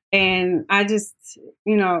sourdough, and I just,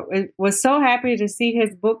 was so happy to see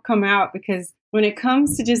his book come out, because when it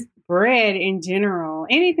comes to just bread in general,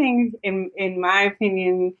 anything in my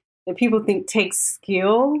opinion that people think takes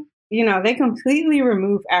skill, they completely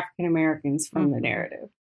remove African Americans from the narrative.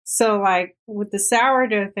 So like with the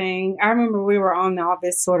sourdough thing, I remember we were on all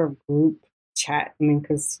this sort of group chat. I mean,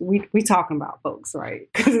 because we talking about folks, right?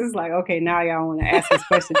 Because it's like, okay, now y'all want to ask this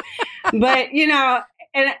question. But,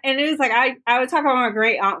 and it was like, I would talk about my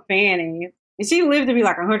great aunt Fanny, and she lived to be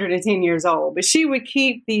like 110 years old, but she would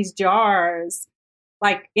keep these jars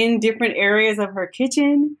like in different areas of her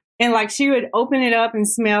kitchen. And like she would open it up and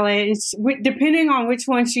smell it. And depending on which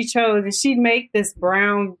one she chose, and she'd make this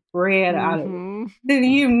brown bread out of it. Then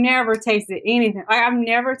you never tasted anything. Like I've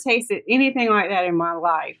never tasted anything like that in my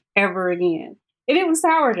life ever again. And it was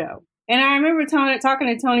sourdough. And I remember talking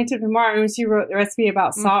to Toni Tipton Martin when she wrote the recipe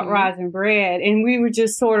about salt rising bread. And we were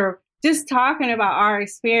just sort of just talking about our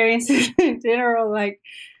experiences in general. Like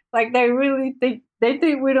they really think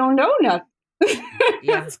we don't know nothing.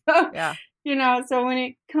 Yeah. So when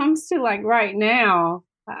it comes to like right now,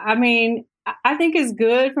 I mean, I think it's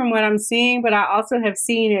good from what I'm seeing, but I also have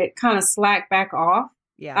seen it kind of slack back off.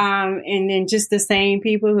 Yeah. And then just the same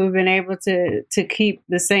people who've been able to keep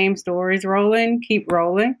the same stories rolling, keep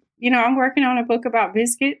rolling. I'm working on a book about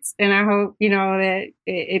biscuits, and I hope, that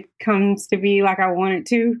it comes to be like I want it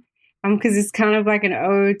to, because it's kind of like an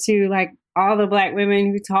ode to like all the Black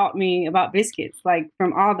women who taught me about biscuits, like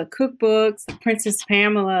from all the cookbooks, Princess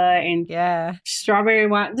Pamela and Strawberry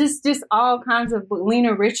Wine, just all kinds of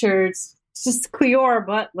Lena Richards, just Cleora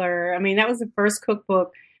Butler. I mean, that was the first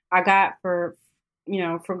cookbook I got for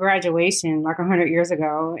graduation like 100 years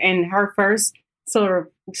ago. And her first sort of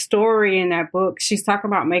story in that book, she's talking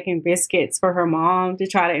about making biscuits for her mom to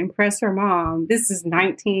try to impress her mom. This is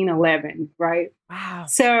 1911, right? Wow.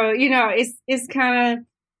 So, it's kind of,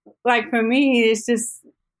 like for me, it's just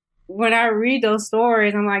when I read those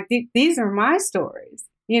stories, I'm like, these are my stories,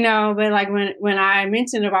 but like when I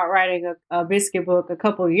mentioned about writing a biscuit book a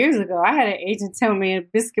couple of years ago, I had an agent tell me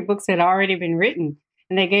biscuit books had already been written,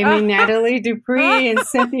 and they gave me Natalie Dupree and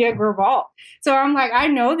Cynthia Gravault. So I'm like, I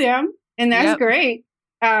know them, and that's great.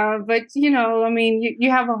 But I mean, you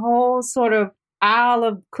have a whole sort of aisle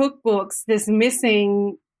of cookbooks that's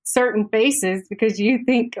missing certain faces because you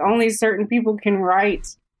think only certain people can write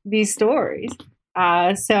these stories.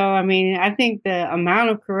 So, I mean, I think the amount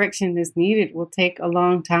of correction that's needed will take a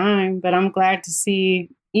long time, but I'm glad to see,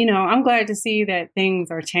 that things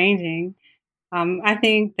are changing. I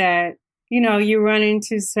think that, you run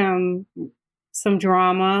into some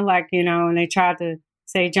drama, like, and they try to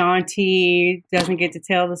say John T doesn't get to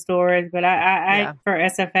tell the stories, but I for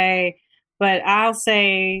SFA, but I'll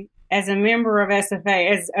say as a member of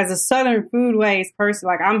SFA, as a Southern Foodways person,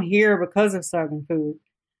 like I'm here because of Southern Food.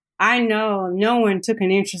 I know no one took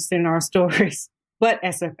an interest in our stories but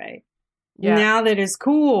SFA. Yeah. Now that it's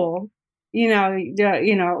cool,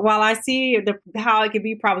 while I see how it could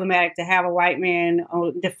be problematic to have a white man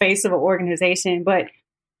on the face of an organization, but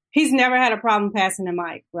he's never had a problem passing the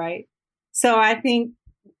mic, right? So I think,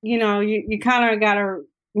 you kind of got to,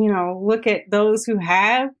 look at those who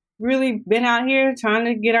have really been out here trying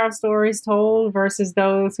to get our stories told versus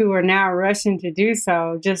those who are now rushing to do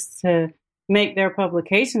so just to make their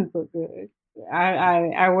publications look good.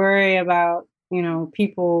 I worry about,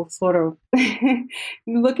 people sort of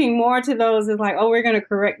looking more to those as like, oh, we're going to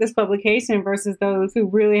correct this publication versus those who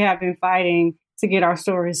really have been fighting to get our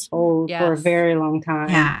stories told for a very long time.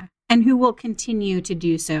 Yeah. And who will continue to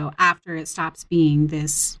do so after it stops being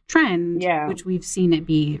this trend, which we've seen it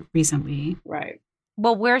be recently. Right.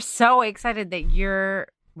 Well, we're so excited that you're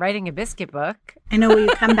writing a biscuit book. I know. Will you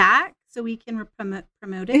come back so we can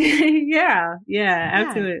promote it? Yeah,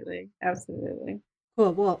 absolutely. Absolutely.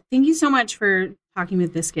 Cool. Well, thank you so much for Talking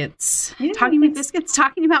with Biscuits. Yeah, Talking with Biscuits,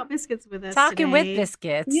 talking about biscuits with us Talking today. with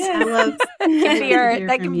Biscuits. Yeah. I love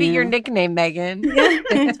That can be your nickname, Megan.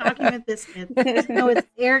 Talking with Biscuits. No, it's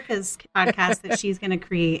Erika's podcast that she's going to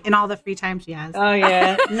create in all the free time she has. Oh,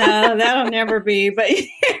 yeah. No, that'll never be. But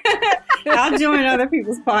I'll join other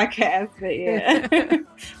people's podcasts. But yeah.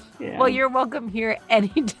 Yeah. Well, you're welcome here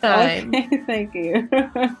anytime. Okay, thank you.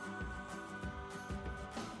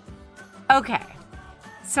 Okay.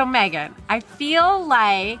 So, Megan, I feel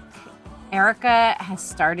like Erika has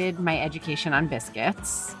started my education on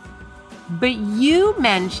biscuits, but you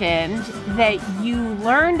mentioned that you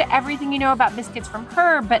learned everything you know about biscuits from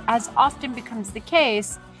her, but as often becomes the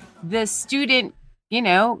case, the student,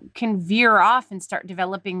 can veer off and start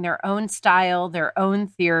developing their own style, their own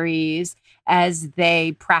theories as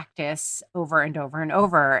they practice over and over and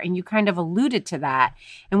over. And you kind of alluded to that.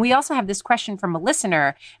 And we also have this question from a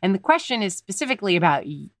listener. And the question is specifically about,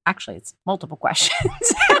 actually, it's multiple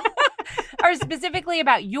questions, are specifically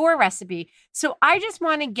about your recipe. So I just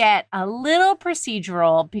want to get a little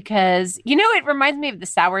procedural because, it reminds me of the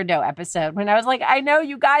sourdough episode when I was like, I know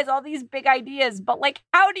you guys, all these big ideas, but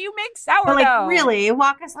how do you make sourdough? But really,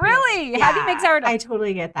 walk us through. Really? How do you make sourdough? I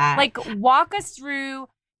totally get that. Walk us through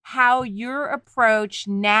how your approach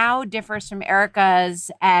now differs from Erika's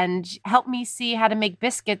and help me see how to make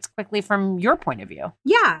biscuits quickly from your point of view.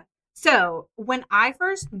 Yeah. So when I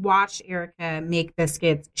first watched Erika make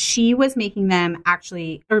biscuits, she was making them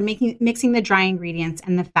mixing the dry ingredients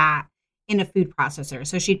and the fat in a food processor.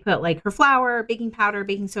 So she'd put her flour, baking powder,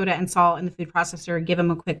 baking soda, and salt in the food processor, give them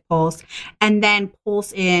a quick pulse, and then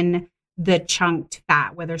pulse in the chunked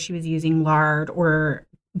fat, whether she was using lard or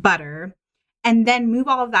butter, and then move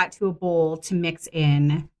all of that to a bowl to mix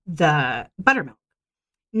in the buttermilk.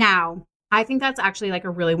 Now, I think that's actually a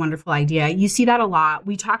really wonderful idea. You see that a lot.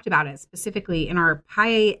 We talked about it specifically in our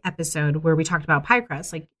pie episode where we talked about pie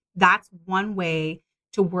crust. That's one way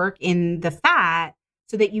to work in the fat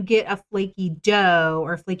so that you get a flaky dough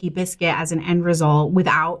or flaky biscuit as an end result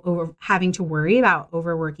without having to worry about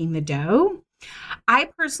overworking the dough. I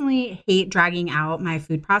personally hate dragging out my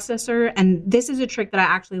food processor. And this is a trick that I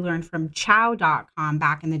actually learned from chow.com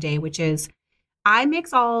back in the day, which is I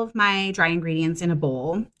mix all of my dry ingredients in a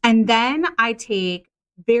bowl, and then I take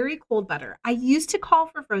very cold butter. I used to call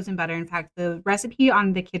for frozen butter. In fact, the recipe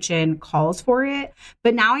on the kitchen calls for it,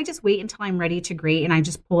 but now I just wait until I'm ready to grate and I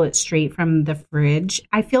just pull it straight from the fridge.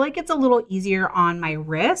 I feel like it's a little easier on my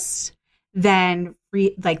wrist than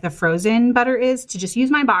the frozen butter is to just use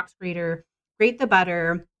my box grater, grate the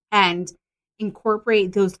butter, and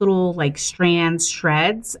incorporate those little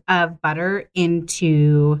shreds of butter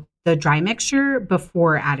into the dry mixture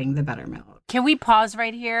before adding the buttermilk. Can we pause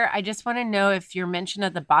right here? I just want to know if your mention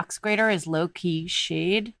of the box grater is low-key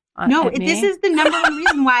shade. This is the number one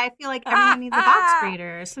reason why I feel like everyone needs a box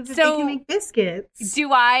grater so that they can make biscuits.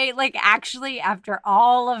 Do I actually, after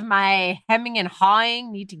all of my hemming and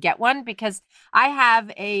hawing, need to get one? Because I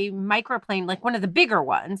have a microplane, one of the bigger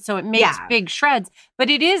ones, so it makes big shreds,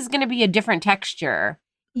 but it is going to be a different texture.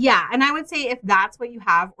 Yeah, and I would say if that's what you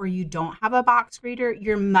have or you don't have a box grater,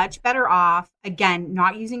 you're much better off, again,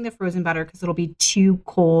 not using the frozen butter because it'll be too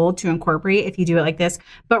cold to incorporate if you do it like this,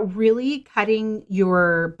 but really cutting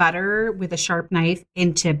your butter with a sharp knife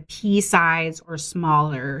into pea size or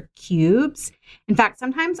smaller cubes. In fact,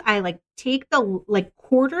 sometimes I take the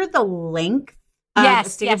quarter the length of a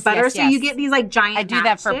stick of butter. So you get these giant I do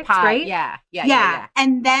that for matchsticks, pie. right? Yeah.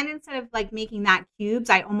 And then instead of making that cubes,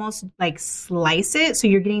 I almost slice it. So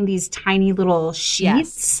you're getting these tiny little sheets.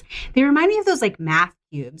 Yes. They remind me of those math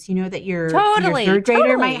cubes, that your third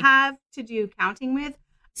grader might have to do counting with.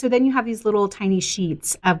 So then you have these little tiny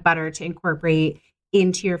sheets of butter to incorporate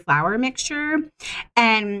into your flour mixture.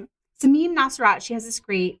 And Samin Nasrat, she has this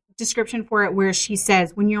great description for it where she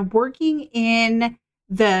says, when you're working in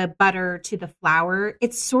the butter to the flour,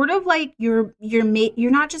 it's sort of like you're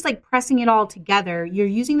not just pressing it all together. You're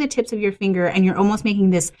using the tips of your finger and you're almost making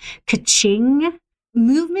this ka-ching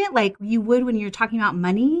movement like you would when you're talking about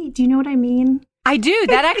money. Do you know what I mean? I do.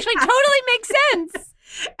 That actually totally makes sense.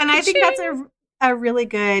 And ka-ching. I think that's a really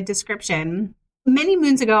good description. Many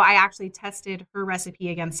moons ago, I actually tested her recipe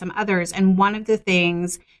against some others. And one of the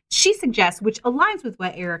things she suggests, which aligns with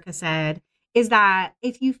what Erika said, is that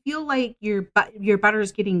if you feel like your butter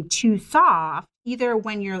is getting too soft, either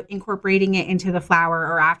when you're incorporating it into the flour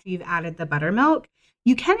or after you've added the buttermilk,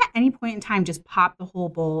 you can at any point in time just pop the whole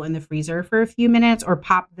bowl in the freezer for a few minutes or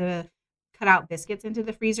pop the cut out biscuits into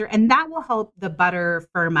the freezer. And that will help the butter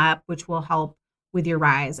firm up, which will help with your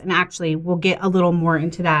rise. And actually, we'll get a little more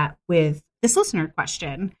into that with this listener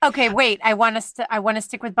question. Okay, wait. I want to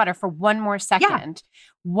stick with butter for one more second.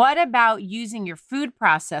 What about using your food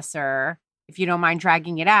processor, if you don't mind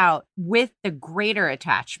dragging it out, with the grater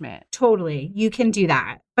attachment? Totally. You can do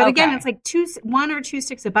that. But again, it's like 1 or 2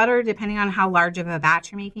 sticks of butter, depending on how large of a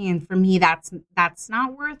batch you're making. And for me, that's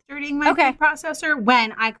not worth dirtying my food processor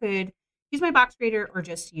when I could use my box grater or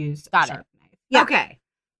just use a sharp knife. Yeah. Okay.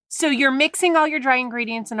 So you're mixing all your dry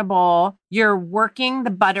ingredients in a bowl. You're working the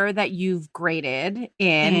butter that you've grated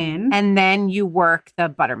in. And then you work the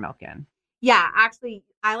buttermilk in. Yeah, actually,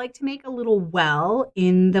 I like to make a little well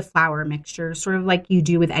in the flour mixture, sort of like you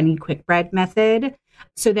do with any quick bread method.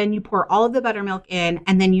 So then you pour all of the buttermilk in,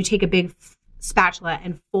 and then you take a big spatula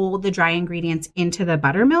and fold the dry ingredients into the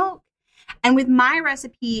buttermilk. And with my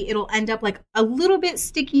recipe, it'll end up like a little bit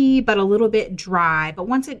sticky, but a little bit dry. But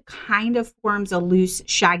once it kind of forms a loose,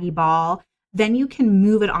 shaggy ball, then you can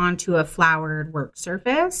move it onto a floured work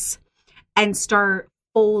surface and start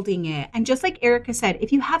folding it. And just like Erika said,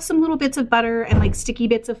 if you have some little bits of butter and like sticky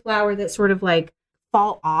bits of flour that sort of like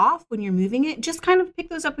fall off when you're moving it, just kind of pick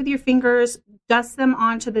those up with your fingers, dust them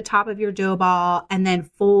onto the top of your dough ball, and then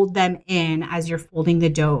fold them in as you're folding the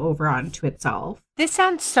dough over onto itself. This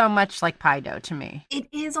sounds so much like pie dough to me. It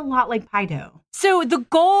is a lot like pie dough. So the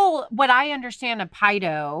goal, what I understand of pie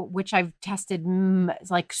dough, which I've tested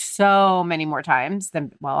like so many more times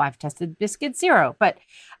than, well, I've tested Biscuits Zero, but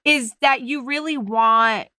is that you really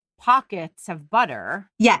want pockets of butter.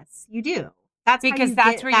 Yes, you do. That's because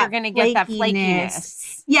that's where you're going to get that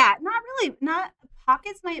flakiness. Yeah, not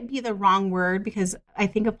pockets might be the wrong word because I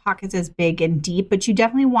think of pockets as big and deep, but you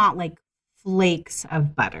definitely want like flakes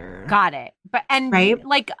of butter. Got it. But right?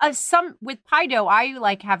 Like some with pie dough, I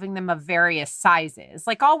like having them of various sizes,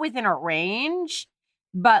 like all within a range.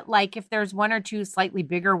 But like if there's 1 or 2 slightly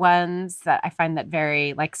bigger ones, that I find that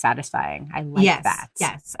very like satisfying. I like that.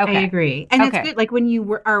 Yes, okay. I agree. And it's good. Like when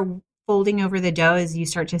you are folding over the dough, as you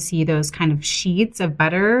start to see those kind of sheets of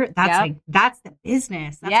butter, that's the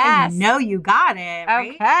business. That's how you know you got it.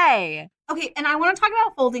 Right? Okay, and I want to talk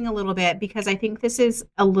about folding a little bit because I think this is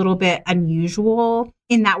a little bit unusual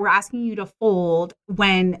in that we're asking you to fold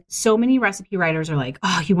when so many recipe writers are like,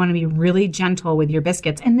 oh, you want to be really gentle with your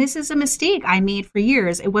biscuits. And this is a mistake I made for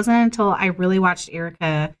years. It wasn't until I really watched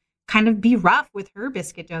Erika kind of be rough with her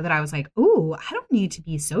biscuit dough that I was like, ooh, I don't need to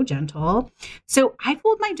be so gentle. So I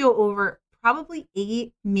fold my dough over probably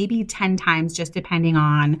 8, maybe 10 times, just depending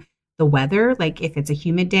on the weather. Like if it's a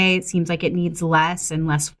humid day, it seems like it needs less and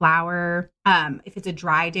less flour. If it's a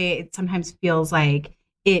dry day, it sometimes feels like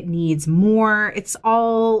it needs more. It's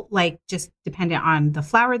all like just dependent on the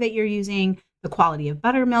flour that you're using, the quality of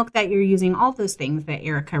buttermilk that you're using, all those things that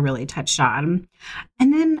Erika really touched on.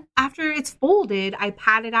 And then after it's folded, I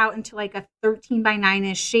pat it out into like a 13 by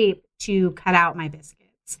 9-ish shape to cut out my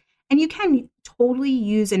biscuits. And you can totally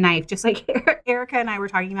use a knife, just like Erika and I were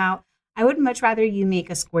talking about. I would much rather you make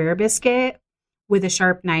a square biscuit with a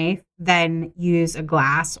sharp knife than use a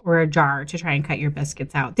glass or a jar to try and cut your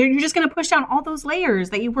biscuits out. You're just going to push down all those layers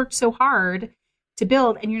that you worked so hard to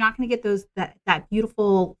build, and you're not going to get that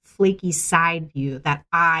beautiful flaky side view that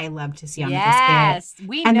I love to see on the biscuit. Yes,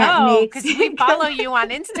 we know because we follow you on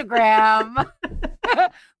Instagram.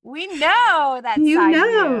 We know that side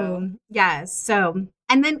view. Yes. So,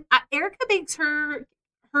 and then Erika bakes her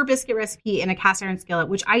biscuit recipe in a cast iron skillet,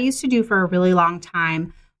 which I used to do for a really long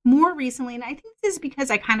time. More recently, and I think this is because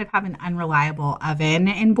I kind of have an unreliable oven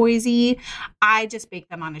in Boise, I just bake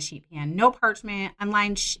them on a sheet pan. No parchment,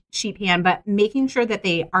 unlined sheet pan, but making sure that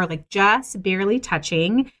they are like just barely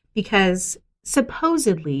touching because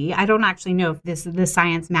supposedly, I don't actually know if the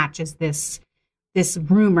science matches this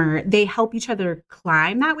rumor, they help each other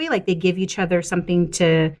climb that way. Like they give each other something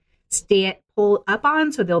to pull up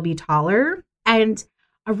on so they'll be taller. And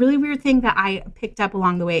a really weird thing that I picked up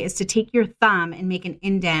along the way is to take your thumb and make an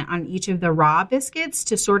indent on each of the raw biscuits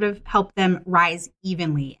to sort of help them rise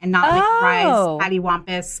evenly and not like rise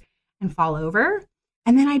pattywampus and fall over.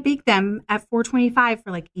 And then I bake them at 425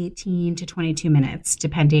 for like 18 to 22 minutes,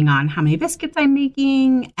 depending on how many biscuits I'm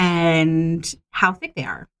making and how thick they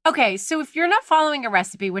are. Okay, so if you're not following a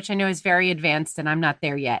recipe, which I know is very advanced and I'm not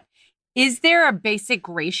there yet, is there a basic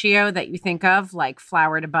ratio that you think of, like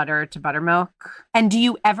flour to buttermilk? And do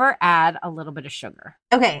you ever add a little bit of sugar?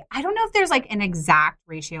 Okay, I don't know if there's like an exact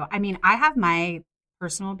ratio. I mean, I have my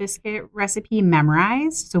personal biscuit recipe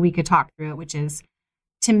memorized, so we could talk through it, which is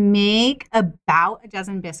to make about a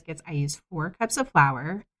dozen biscuits, I use 4 cups of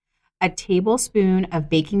flour, a tablespoon of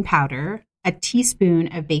baking powder, a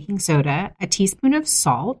teaspoon of baking soda, a teaspoon of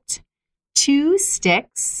salt, 2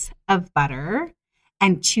 sticks of butter,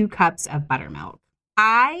 and 2 cups of buttermilk.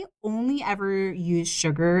 I only ever use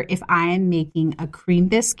sugar if I am making a cream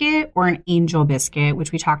biscuit or an angel biscuit,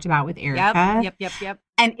 which we talked about with Erika. Yep.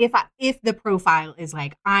 And if the profile is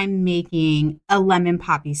like I'm making a lemon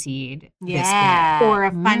poppy seed biscuit or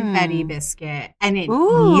a funfetti biscuit and it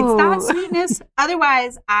needs that sweetness.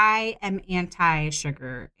 Otherwise, I am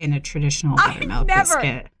anti-sugar in a traditional buttermilk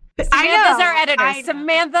biscuit. Samantha's our editor.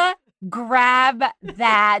 Samantha, grab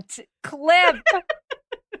that clip.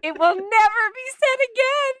 It will never be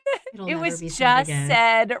said again. It was just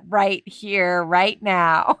said right here, right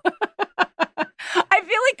now. I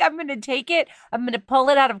feel like I'm going to take it. I'm going to pull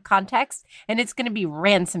it out of context, and it's going to be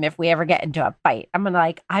ransom if we ever get into a fight. I'm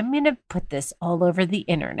going to put this all over the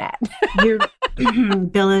internet. Your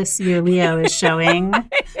Billis, your Leo is showing.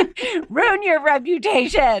 Ruin your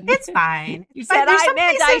reputation. It's fine. You said I'm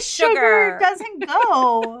anti-sugar. Doesn't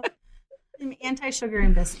go. I'm anti-sugar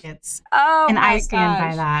in biscuits. Oh, and my I stand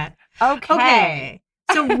gosh. by that. Okay.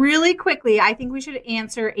 So really quickly, I think we should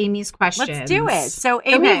answer Amy's question. Let's do it. So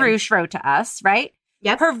Amy Roosh wrote to us, right?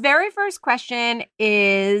 Yep. Her very first question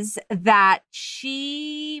is that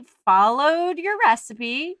she followed your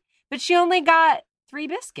recipe, but she only got 3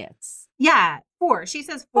 biscuits. Yeah, 4. She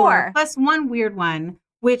says 4 plus one weird one,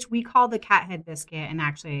 which we call the cat head biscuit. And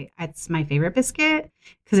actually, it's my favorite biscuit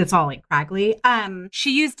because it's all like craggly.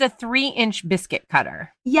 She used a 3-inch biscuit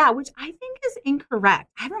cutter. Yeah, which I think is incorrect.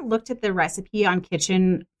 I haven't looked at the recipe on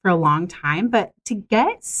Kitchen for a long time, but to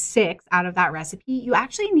get 6 out of that recipe, you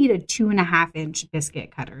actually need a 2.5-inch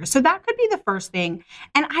biscuit cutter. So that could be the first thing.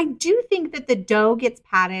 And I do think that the dough gets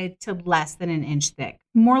patted to less than an inch thick,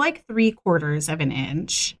 more like 3/4 of an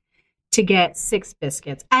inch to get 6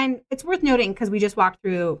 biscuits. And it's worth noting because we just walked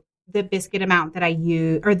through the biscuit amount that I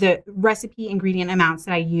use or the recipe ingredient amounts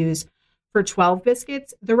that I use for 12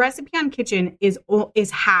 biscuits. The recipe on Kitchen is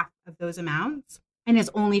half of those amounts and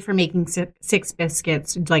is only for making 6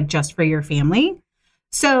 biscuits, like just for your family.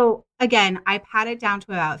 So again, I pat it down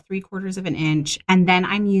to about 3/4 of an inch, and then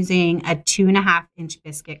I'm using a 2.5-inch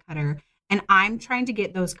biscuit cutter, and I'm trying to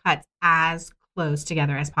get those cuts as close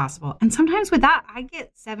together as possible. And sometimes with that, I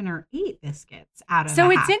get 7 or 8 biscuits out of. So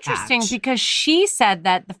it's interesting because she said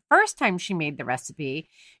that the first time she made the recipe,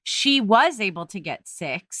 she was able to get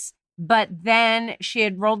 6, but then she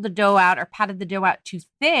had rolled the dough out or patted the dough out too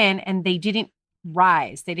thin, and they didn't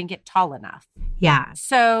rise. They didn't get tall enough. Yeah.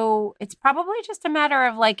 So it's probably just a matter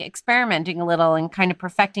of like experimenting a little and kind of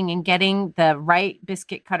perfecting and getting the right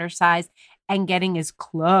biscuit cutter size and getting as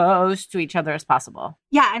close to each other as possible.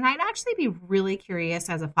 Yeah, and I'd actually be really curious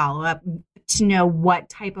as a follow-up to know what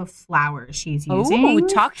type of flour she's using. Oh,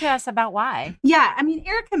 talk to us about why. Yeah, I mean,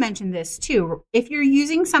 Erika mentioned this too. If you're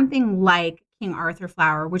using something like King Arthur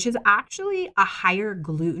flour, which is actually a higher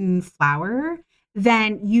gluten flour,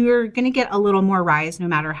 then you're going to get a little more rise no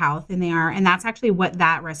matter how thin they are. And that's actually what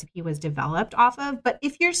that recipe was developed off of. But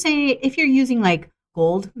if you're using like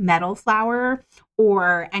gold medal flour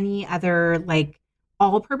or any other like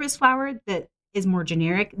all-purpose flour that is more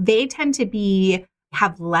generic, they tend to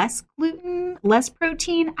have less gluten, less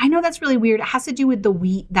protein. I know that's really weird. It has to do with the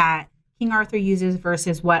wheat that King Arthur uses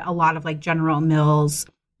versus what a lot of like General Mills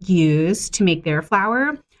use to make their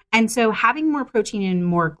flour. And so having more protein and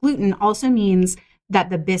more gluten also means that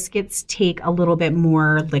the biscuits take a little bit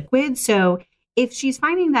more liquid. So if she's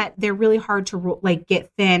finding that they're really hard to like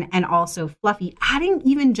get thin and also fluffy, adding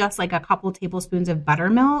even just like a couple tablespoons of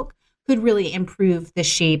buttermilk could really improve the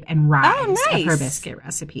shape and rise of her biscuit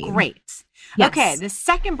recipe. Great. Yes. Okay, the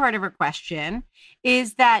second part of her question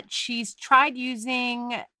is that she's tried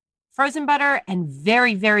using frozen butter and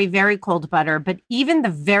very, very, very cold butter, but even the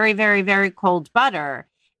very, very, very cold butter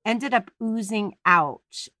ended up oozing out.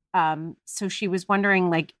 So she was wondering,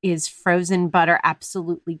 like, is frozen butter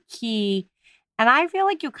absolutely key? And I feel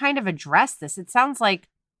like you kind of addressed this. It sounds like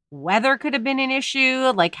weather could have been an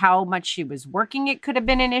issue, like how much she was working it could have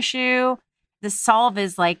been an issue. The solve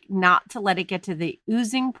is like not to let it get to the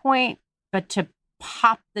oozing point, but to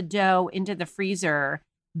pop the dough into the freezer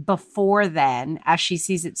before then as she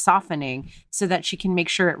sees it softening so that she can make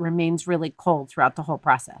sure it remains really cold throughout the whole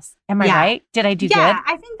process. Am I right? Did I do good? Yeah,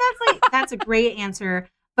 I think that's a great answer.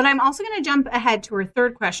 But I'm also going to jump ahead to her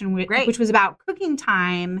third question, which was about cooking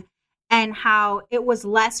time and how it was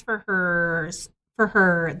less for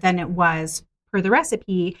her than it was for the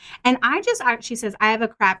recipe. And she says, I have a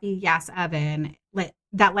crappy gas oven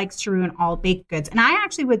that likes to ruin all baked goods. And I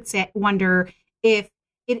actually would wonder if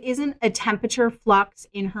it isn't a temperature flux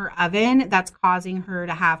in her oven that's causing her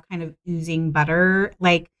to have kind of oozing butter.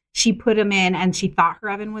 Like she put them in and she thought her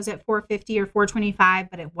oven was at 450 or 425,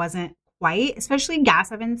 but it wasn't quite, especially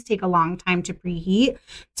gas ovens take a long time to preheat.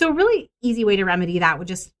 So a really easy way to remedy that would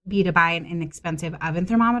just be to buy an inexpensive oven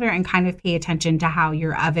thermometer and kind of pay attention to how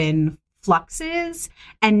your oven fluxes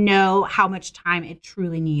and know how much time it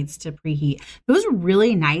truly needs to preheat. Those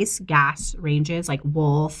really nice gas ranges like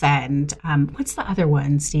Wolf and what's the other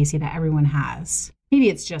one, Stacey, that everyone has? Maybe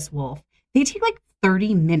it's just Wolf. They take like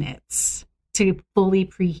 30 minutes to fully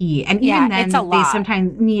preheat. And even then, they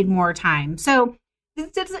sometimes need more time. So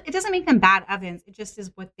it doesn't make them bad ovens. It just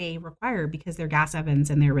is what they require because they're gas ovens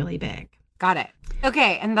and they're really big. Got it.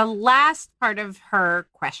 Okay. And the last part of her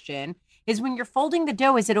question is when you're folding the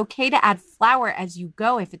dough, is it okay to add flour as you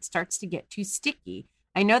go if it starts to get too sticky?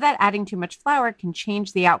 I know that adding too much flour can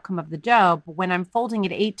change the outcome of the dough, but when I'm folding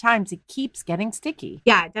it 8 times, it keeps getting sticky.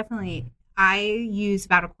 Yeah, definitely. I use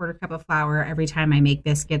about a 1/4 cup of flour every time I make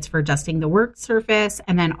biscuits for dusting the work surface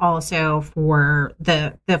and then also for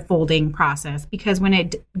the folding process, because when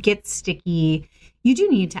it gets sticky, you do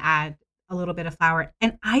need to add a little bit of flour.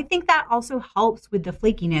 And I think that also helps with the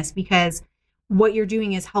flakiness because what you're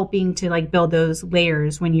doing is helping to like build those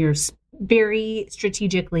layers when you're very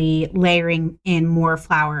strategically layering in more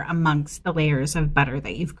flour amongst the layers of butter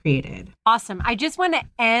that you've created. Awesome. I just want to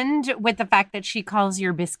end with the fact that she calls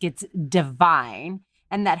your biscuits divine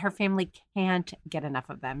and that her family can't get enough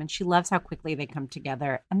of them. And she loves how quickly they come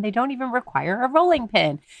together and they don't even require a rolling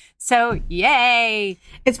pin. So yay.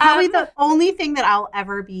 It's probably the only thing that I'll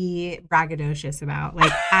ever be braggadocious about.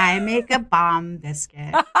 Like I make a bomb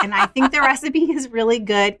biscuit and I think the recipe is really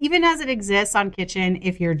good, even as it exists on Kitchen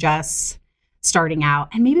if you're just starting out.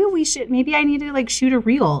 And maybe I need to like shoot a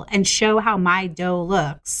reel and show how my dough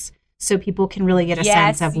looks so people can really get a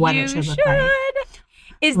sense of what it should look like.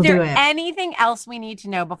 Is there anything else we need to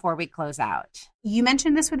know before we close out? You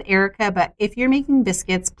mentioned this with Erika, but if you're making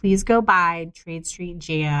biscuits, please go buy Trade Street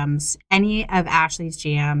jams, any of Ashley's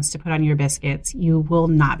jams to put on your biscuits. You will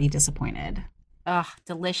not be disappointed. Oh,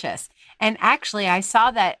 delicious. And actually, I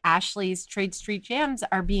saw that Ashley's Trade Street jams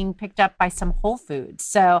are being picked up by some Whole Foods.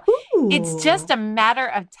 So it's just a matter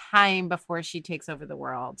of time before she takes over the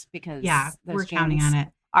world because we're counting on it.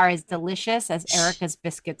 Are as delicious as Erika's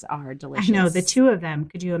biscuits are delicious. I know, the two of them.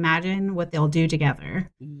 Could you imagine what they'll do together?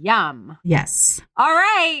 Yum. Yes. All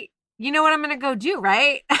right. You know what I'm going to go do,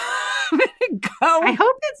 right? I'm going to go. I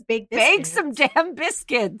hope it's bake some damn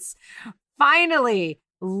biscuits. Finally.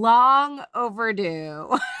 Long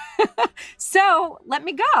overdue. So let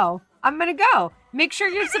me go. I'm going to go. Make sure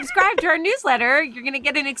you're subscribed to our newsletter. You're going to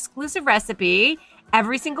get an exclusive recipe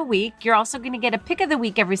every single week. You're also going to get a pick of the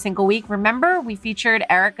week every single week. Remember, we featured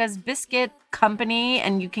Erika's Biscuit Company,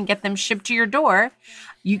 and you can get them shipped to your door.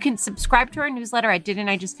 You can subscribe to our newsletter at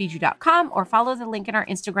didn'tijustfeedyou.com or follow the link in our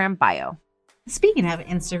Instagram bio. Speaking of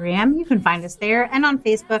Instagram, you can find us there and on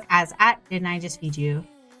Facebook as @Didn'tIJustFeedYou.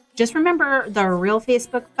 Just remember, the real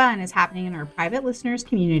Facebook fun is happening in our private listeners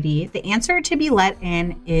community. The answer to be let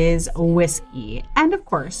in is whiskey. And of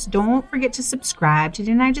course, don't forget to subscribe to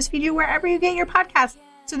Didn't I Just Feed You wherever you get your podcast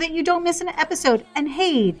so that you don't miss an episode. And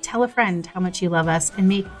hey, tell a friend how much you love us and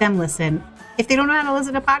make them listen. If they don't know how to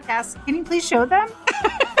listen to podcasts, can you please show them?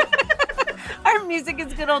 Our music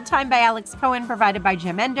is Good Old Time by Alex Cohen, provided by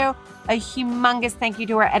Jim Endo. A humongous thank you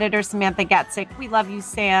to our editor, Samantha Gatzik. We love you,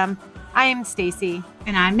 Sam. I am Stacey.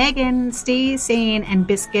 And I'm Megan. Stay sane and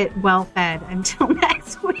biscuit well fed until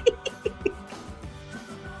next week.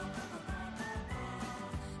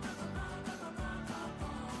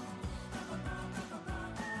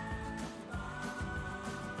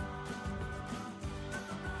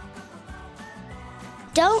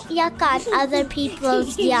 Don't yuck on other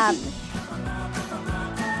people's yum.